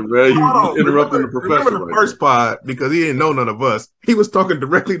professor, man. You interrupting the professor. Remember the first pod, because he didn't know none of us. He was talking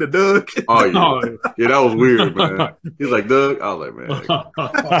directly to Doug. Oh, yeah. Yeah, that was weird, man. He's like, Doug? I was like, man.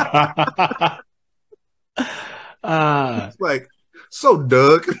 It's like, so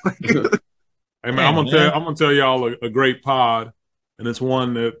Doug. Hey, man, I'm gonna tell y'all a great pod, and it's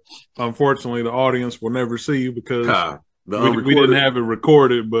one that unfortunately the audience will never see, because we didn't have it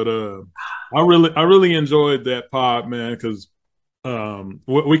recorded. But I really enjoyed that pod, man, because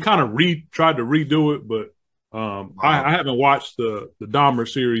we kind of tried to redo it, but I haven't watched the Dahmer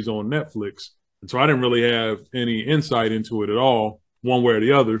series on Netflix, and so I didn't really have any insight into it at all, one way or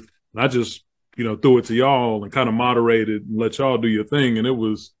the other. And I just threw it to y'all and kind of moderated and let y'all do your thing, and it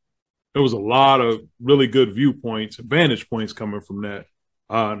was a lot of really good viewpoints and vantage points coming from that.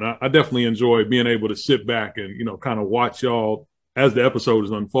 And I definitely enjoyed being able to sit back and, kind of watch y'all as the episode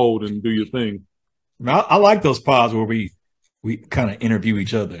is unfold and do your thing. I like those pods where we kind of interview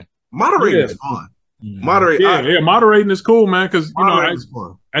each other. Moderating is fun. Moderate. Yeah, moderating is cool, man. Because Moderating is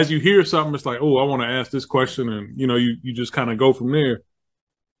fun. as you hear something, it's like, oh, I want to ask this question, and you just kind of go from there.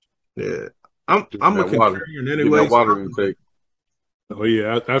 Yeah, I'm a contrarian anyway. Water intake. Oh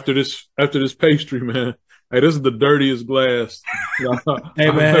yeah, after this pastry, man. Hey, this is the dirtiest glass Hey,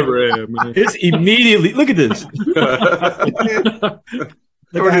 I've man. ever had, man. It's immediately. Look at this. Look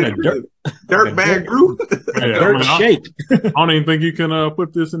at a dirt bag brew. Hey, dirt shake. I don't even think you can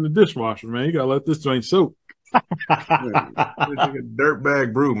put this in the dishwasher, man. You gotta let this joint soak. Dirt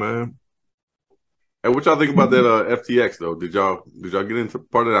bag brew, man. Hey, what y'all think about that FTX though? Did y'all get into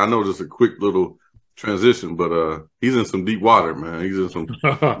part of that? I know just a quick little transition, but he's in some deep water, man. He's in some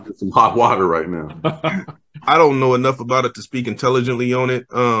hot water right now. I don't know enough about it to speak intelligently on it.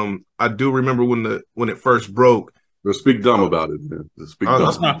 I do remember when it first broke. Let's speak dumb about it, man. Let's speak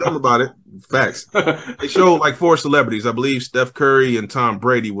dumb about it. Facts. They showed like 4 celebrities. I believe Steph Curry and Tom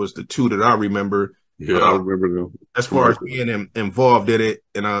Brady was the 2 that I remember. Yeah, I remember them. As far as being involved in it,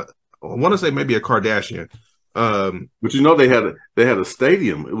 and I want to say maybe a Kardashian. But they had a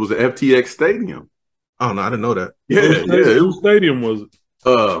stadium. It was an FTX stadium. Oh no, I didn't know that. Yeah. Whose stadium was it?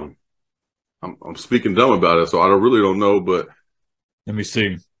 I'm speaking dumb about it, so I really don't know. But let me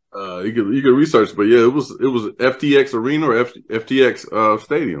see. You could research, but yeah, it was FTX Arena or FTX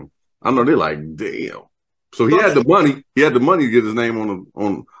Stadium. I know they're like, damn. So he had the money. He had the money to get his name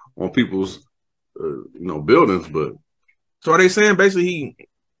on people's buildings. But so are they saying basically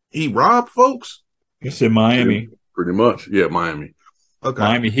he robbed folks? It's in Miami. Pretty much, yeah, Miami. Okay,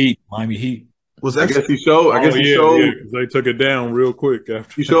 Miami Heat. Was that? I guess he showed. Because they took it down real quick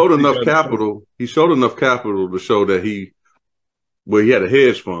after. He showed enough capital. He showed enough capital to show that he had a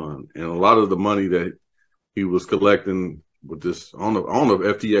hedge fund, and a lot of the money that he was collecting with this, I don't know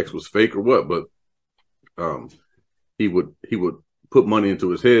if FTX was fake or what, but he would put money into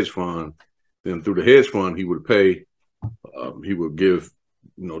his hedge fund. Then through the hedge fund, he would pay. He would give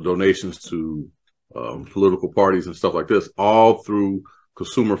donations to political parties and stuff like this, all through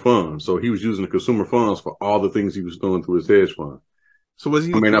consumer funds. So he was using the consumer funds for all the things he was doing through his hedge fund. So was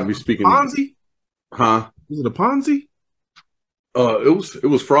he? I may not be speaking Ponzi? Huh? Was it a Ponzi? It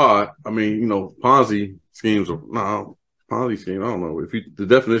was fraud. I mean, Ponzi schemes are Ponzi scheme. I don't know the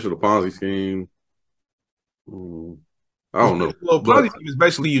definition of a Ponzi scheme. I don't know. Well, Ponzi scheme is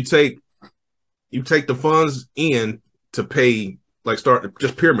basically you take the funds in to pay, like start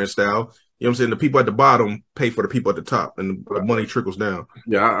just pyramid style. You know what I'm saying? The people at the bottom pay for the people at the top, and the money trickles down.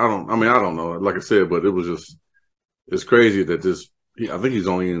 Yeah, I don't know. Like I said, but it's crazy that I think he's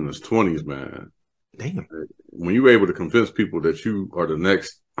only in his 20s, man. Damn. When you're able to convince people that you are the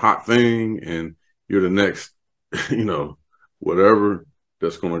next hot thing and you're the next, whatever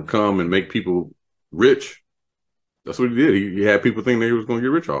that's going to come and make people rich, that's what he did. He had people think that he was going to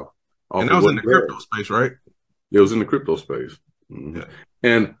get rich off. And that was in the crypto space, right? It was in the crypto space. Mm-hmm. Yeah.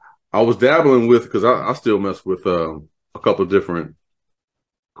 And I was dabbling with, because I still mess with a couple of different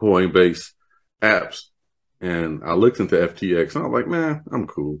Coinbase apps. And I looked into FTX and I was like, man, I'm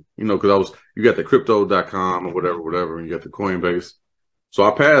cool. Because you got the crypto.com or whatever, and you got the Coinbase. So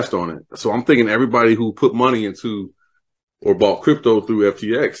I passed on it. So I'm thinking everybody who put money into or bought crypto through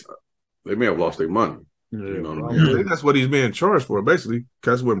FTX, they may have lost their money. Yeah. You know what I mean? I think that's what he's being charged for, basically.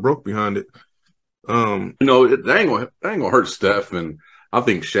 Cats went broke behind it. That ain't gonna hurt Steph, and I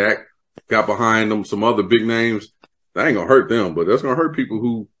think Shaq got behind them, some other big names. That ain't gonna hurt them, but that's gonna hurt people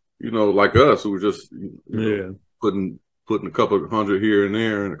who, like us, who are just putting a couple of hundred here and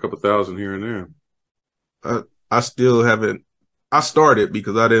there and a couple thousand here and there. I still haven't. I started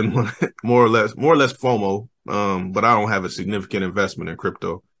because I didn't want more or less FOMO. But I don't have a significant investment in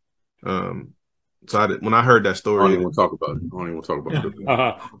crypto. So when I heard that story, I don't even want to talk about it. I don't even want to talk about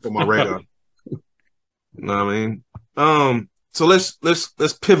it. For my radar. You know what I mean? So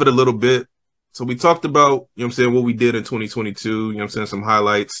let's pivot a little bit. So we talked about, what we did in 2022, some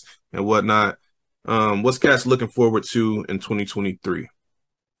highlights and whatnot. What's cats looking forward to in 2023?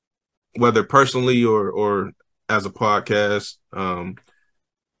 Whether personally or as a podcast.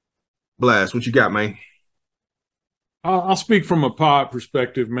 Blast, what you got, man? I'll speak from a pod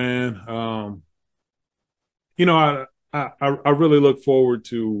perspective, man. I really look forward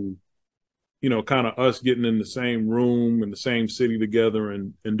to, kind of us getting in the same room in the same city together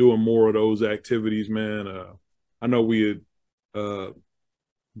and doing more of those activities, man. I know we had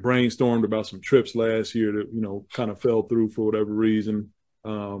brainstormed about some trips last year that, kind of fell through for whatever reason.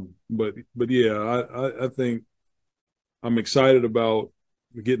 But yeah, I think I'm excited about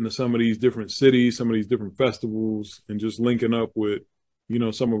getting to some of these different cities, some of these different festivals, and just linking up with,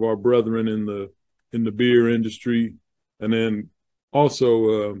 some of our brethren in the beer industry. And then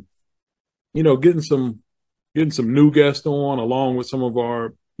also, getting some new guests on along with some of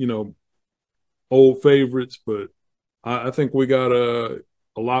our, old favorites. But I think we got a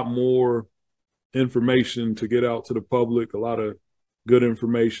lot more information to get out to the public, a lot of good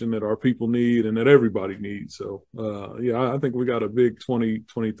information that our people need and that everybody needs. So, I think we got a big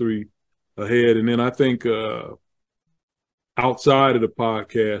 2023 ahead. And then I think outside of the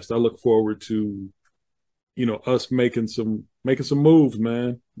podcast, I look forward to, us making some moves,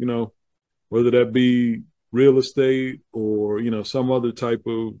 man, whether that be real estate or, some other type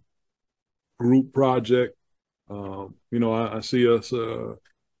of group project. I see us,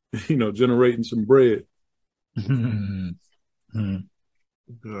 generating some bread.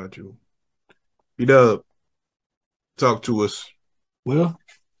 Got you. B-Dub, talk to us. Well,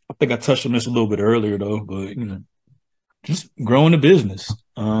 I think I touched on this a little bit earlier, though, but, just growing the business,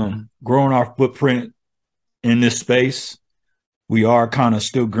 growing our footprint in this space. We are kind of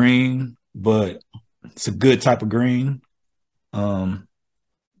still green, but it's a good type of green.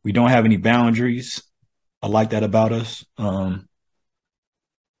 We don't have any boundaries. I like that about us.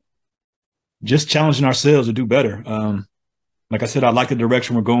 Just challenging ourselves to do better. Like I said, I like the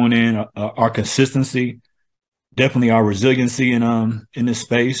direction we're going in, our consistency, definitely our resiliency in this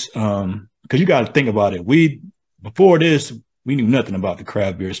space. Because you got to think about it. Before this, we knew nothing about the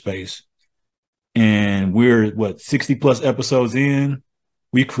craft beer space. And we're 60 plus episodes in.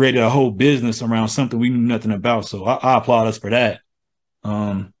 We created a whole business around something we knew nothing about. So I applaud us for that.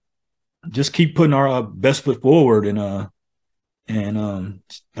 Just keep putting our best foot forward and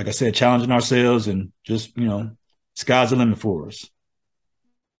like I said, challenging ourselves and just, sky's the limit for us.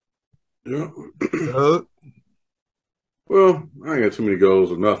 Yeah. Well, I ain't got too many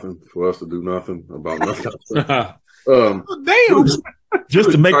goals or nothing for us to do nothing about nothing. Damn.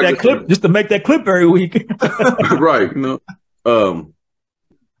 Just to make that clip every week. Right.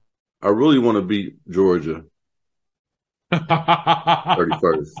 I really want to beat Georgia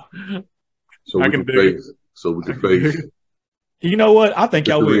 31st. So we can face. You know what? I think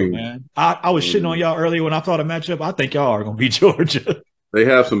y'all will, man. I was shitting on y'all earlier when I thought a matchup. I think y'all are gonna beat Georgia. They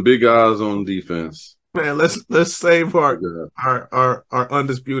have some big guys on defense. Man, let's save our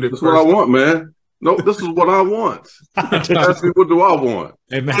undisputed. That's what I want, man. No, this is what I want. Ask me, what do I want?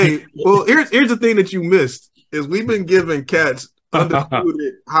 Hey, well, here's the thing that you missed is we've been giving cats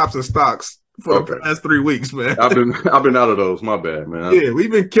undisputed hops and stocks for the past 3 weeks, man. I've been out of those. My bad, man. Yeah,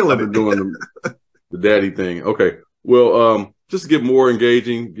 we've been killing it. Doing the daddy thing. Okay. Well, just to get more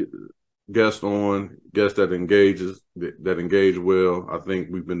engaging guests that engage well. I think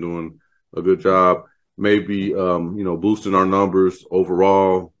we've been doing a good job. Maybe boosting our numbers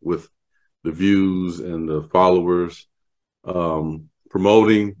overall with the views and the followers,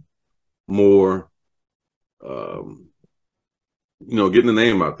 promoting more, getting the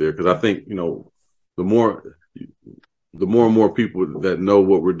name out there. Because I think, the more and more people that know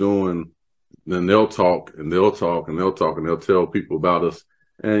what we're doing, then they'll talk and they'll talk and they'll talk and they'll tell people about us.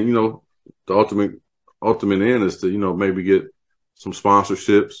 And, the ultimate end is to, maybe get some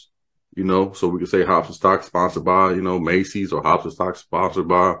sponsorships, so we can say Hops and Stocks sponsored by, Macy's, or Hops and Stocks sponsored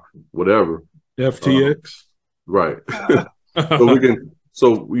by whatever. FTX. Right.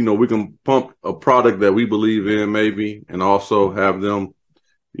 We can pump a product that we believe in maybe, and also have them,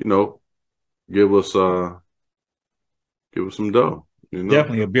 give us some dough.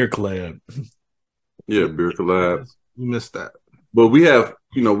 Definitely a beer collab. Yeah, beer collab. You missed that. But we have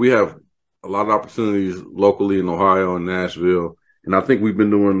a lot of opportunities locally in Ohio and Nashville. And I think we've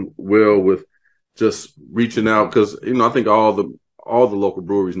been doing well with just reaching out because, I think all the local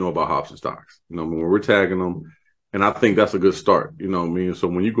breweries know about Hops and Stocks. When we're tagging them, and I think that's a good start. So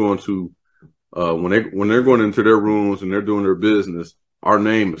when you go into when they're going into their rooms and they're doing their business, our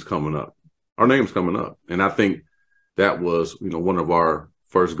name is coming up. And I think that was, one of our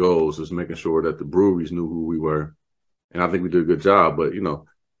first goals is making sure that the breweries knew who we were. And I think we did a good job. But,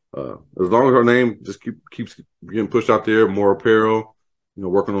 as long as our name just keeps getting pushed out there, more apparel,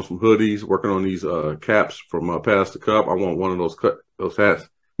 working on some hoodies, working on these caps from Pass the Cup. I want one of those hats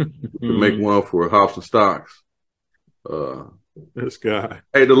to make one for Hops and Stocks. This guy.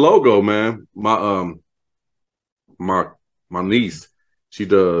 Hey, the logo, man. My niece, she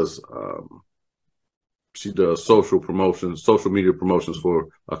does social media promotions for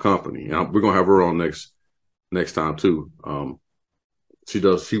a company. And we're gonna have her on next time too. She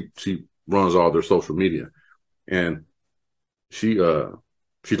runs all their social media, and she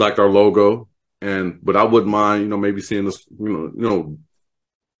liked our logo, but I wouldn't mind, maybe seeing us,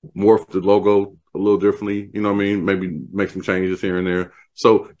 morph the logo a little differently, maybe make some changes here and there.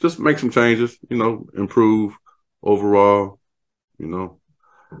 So just make some changes, improve overall,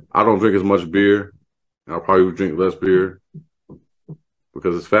 I don't drink as much beer. I'll probably drink less beer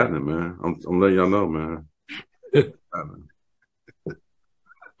because it's fattening, man. I'm letting y'all know, man.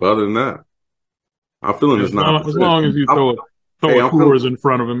 But other than that, I'm feeling this 9%. As long as you throw a Coors in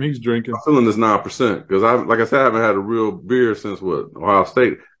front of him, he's drinking. I'm feeling this 9% because like I said, I haven't had a real beer since Ohio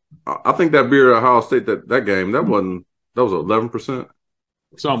State. I think that beer at Ohio State that game that was 11%,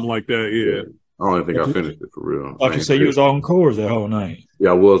 something like that. Yeah. I don't even think I finished it for real. Like you say, you was on Coors that whole night.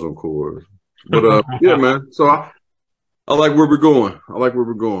 Yeah, I was on Coors. But yeah, man. So I like where we're going. How about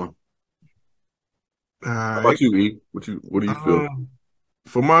you, E? What do you feel?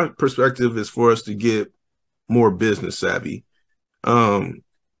 From my perspective, is for us to get more business savvy. When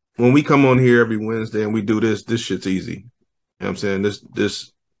we come on here every Wednesday and we do this shit's easy. You know what I'm saying?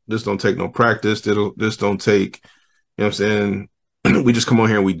 This don't take no practice. This don't take, you know what I'm saying? We just come on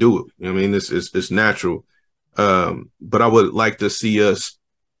here and we do it. You know what I mean? It's natural. But I would like to see us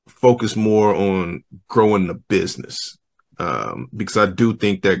focus more on growing the business. Because I do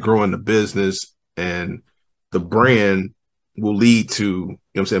think that growing the business and the brand will lead to, you know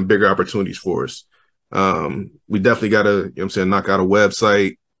what I'm saying, bigger opportunities for us. We definitely got to, you know what I'm saying, knock out a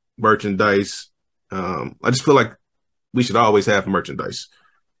website, merchandise. I just feel like we should always have merchandise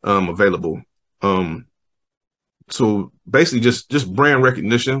available. So basically just brand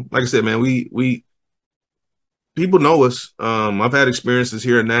recognition. Like I said, man, we people know us. I've had experiences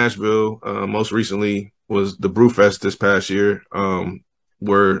here in Nashville. Most recently was the Brewfest this past year,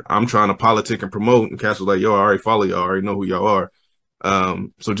 where I'm trying to politic and promote, and Cass was like, yo, I already follow y'all, I already know who y'all are.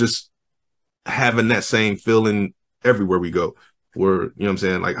 So just having that same feeling everywhere we go, where, you know what I'm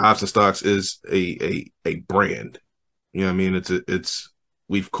saying, like Hops and Stocks is a brand. You know what I mean?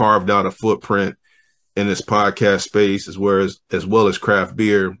 We've carved out a footprint in this podcast space as well as craft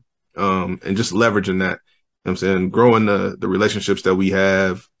beer, and just leveraging that, you know what I'm saying, growing the relationships that we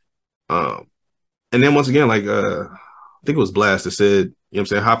have. And then once again, like I think it was Blast that said, you know what I'm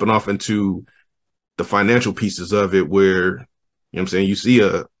saying, hopping off into the financial pieces of it, where, you know what I'm saying, you see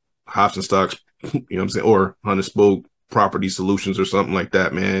a Hops and Stocks, you know what I'm saying, or Hunter Spoke Property Solutions or something like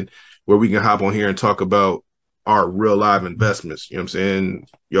that, man, where we can hop on here and talk about our real live investments. You know what I'm saying?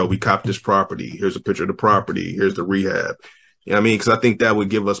 Yo, we copped this property. Here's a picture of the property. Here's the rehab. You know what I mean? Because I think that would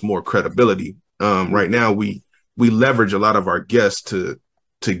give us more credibility. Right now, we leverage a lot of our guests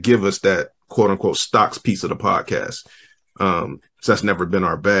to give us that quote unquote stocks piece of the podcast. So that's never been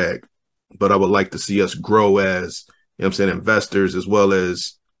our bag. But I would like to see us grow as, you know what I'm saying, investors as well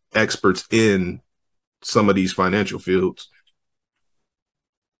as experts in some of these financial fields.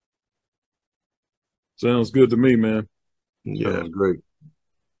 Sounds good to me, man. Yeah, that's great.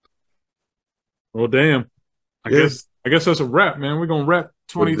 Well, damn. I guess that's a wrap, man. We're gonna wrap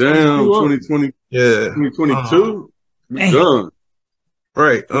 2022. Damn, 2020. Yeah, 2022. We done.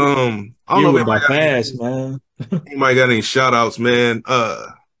 Right. I don't know if about fast, man. Anybody got any shout outs, man?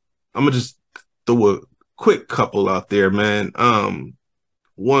 I'm gonna just throw a quick couple out there, man.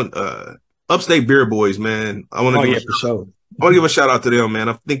 One Upstate Beer Boys, man. I want to give a shout out to them, man.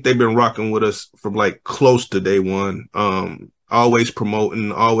 I think they've been rocking with us from like close to day one. Always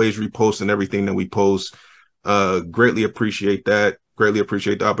promoting, always reposting everything that we post. Greatly appreciate that. Greatly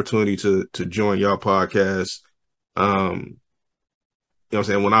appreciate the opportunity to join y'all podcast. You know what I'm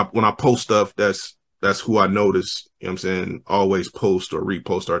saying? When I post stuff, that's who I notice, you know what I'm saying, always post or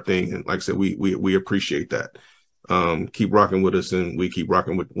repost our thing. And like I said, we appreciate that. Keep rocking with us, and we keep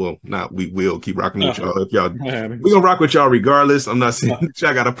rocking with, we will keep rocking with y'all. If y'all, we're gonna rock with y'all regardless. I'm not saying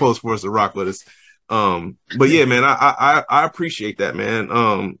y'all got to post for us to rock with us. But yeah, man, I appreciate that,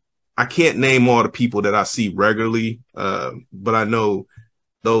 man. I can't name all the people that I see regularly, but I know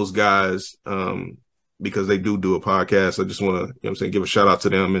those guys, because they do a podcast. I just want to, you know what I'm saying, give a shout out to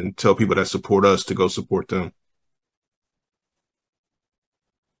them and tell people that support us to go support them.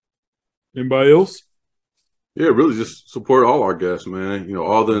 Anybody else? Yeah, really just support all our guests, man. You know,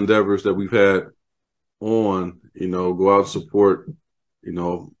 all the endeavors that we've had on, you know, go out and support, you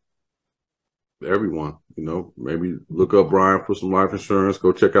know, everyone. You know, maybe look up Brian for some life insurance.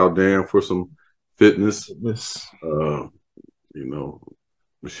 Go check out Dan for some fitness. You know,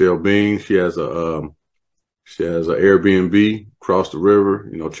 Michelle Bean, she has an Airbnb across the river.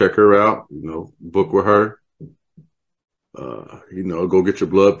 You know, check her out. You know, book with her. You know, go get your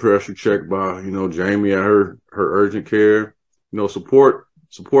blood pressure checked by, you know, Jamie at her urgent care. You know, support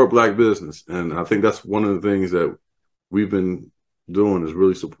Black business. And I think that's one of the things that we've been doing, is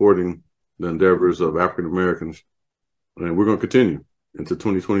really supporting the endeavors of African Americans. And we're going to continue into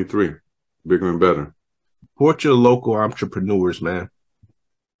 2023, bigger and better. Support your local entrepreneurs, man.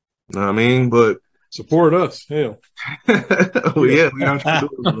 Know what I mean? But Support us. Hell. Well, yeah, we entrepreneurs,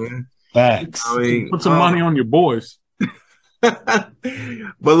 man. Facts. I mean, Put some money on your boys. but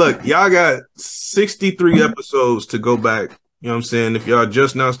look, y'all got 63 episodes to go back. You know what I'm saying? If y'all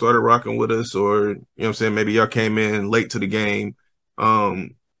just now started rocking with us, or you know what I'm saying, maybe y'all came in late to the game.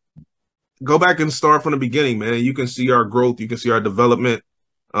 Go back and start from the beginning, man. You can see our growth, you can see our development.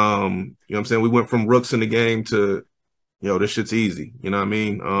 You know what I'm saying? We went from rooks in the game to, this shit's easy. You know what I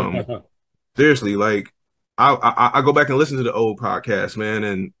mean? Seriously, like I go back and listen to the old podcast, man,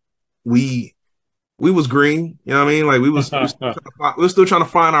 and we was green, you know what I mean? Like we was still trying to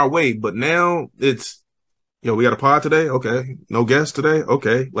find our way, but now it's, we got a pod today, okay. No guest today,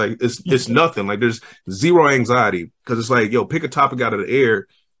 okay. Like it's nothing. Like there's zero anxiety because it's like, pick a topic out of the air.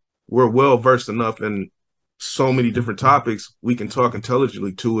 We're well versed enough in so many different topics. We can talk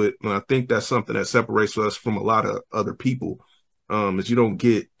intelligently to it, and I think that's something that separates us from a lot of other people. Is you don't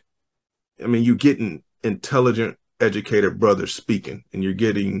get. I mean, you're getting intelligent, educated brothers speaking, and you're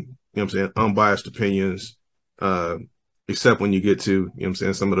getting, unbiased opinions, except when you get to,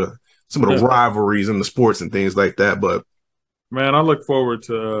 some of the rivalries in the sports and things like that. But man, I look forward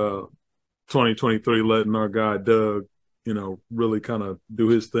to 2023 letting our guy Doug, really kind of do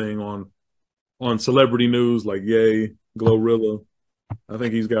his thing on celebrity news like Ye, Glorilla. I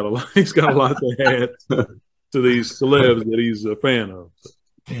think he's got a lot to add to these celebs that he's a fan of.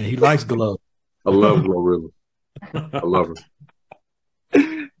 Yeah, he likes Glow. I love Glorilla. I love her.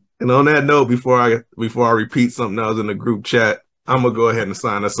 And on that note, before I repeat something that was in the group chat, I'm gonna go ahead and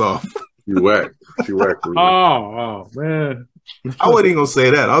sign us off. She whack. Oh man. I wasn't even gonna say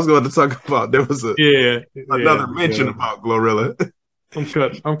that. I was going to talk about there was another mention about Glorilla.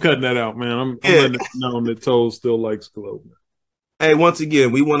 I'm cutting that out, man. I'm letting it known that Toes still likes Glow. Hey, once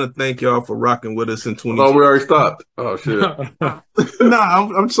again, we want to thank y'all for rocking with us in 2020. Oh, we already stopped. Oh shit.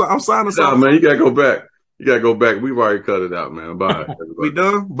 I'm signing us off. Man, you gotta go back. We've already cut it out, man. Bye. We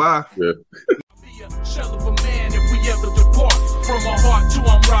done? Bye. Yeah. Be a shell of a man if we ever depart. From my heart to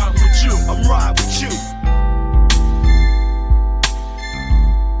I'm riding with you. I'm riding with you.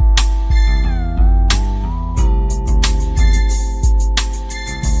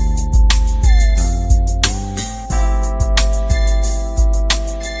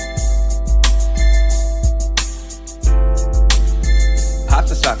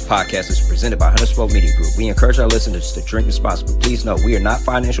 Podcast is presented by Hunter Spoke Media Group. We encourage our listeners to drink responsibly. Please note, we are not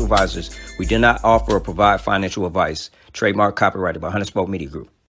financial advisors. We do not offer or provide financial advice. Trademark copyrighted by Hunter Spoke Media Group.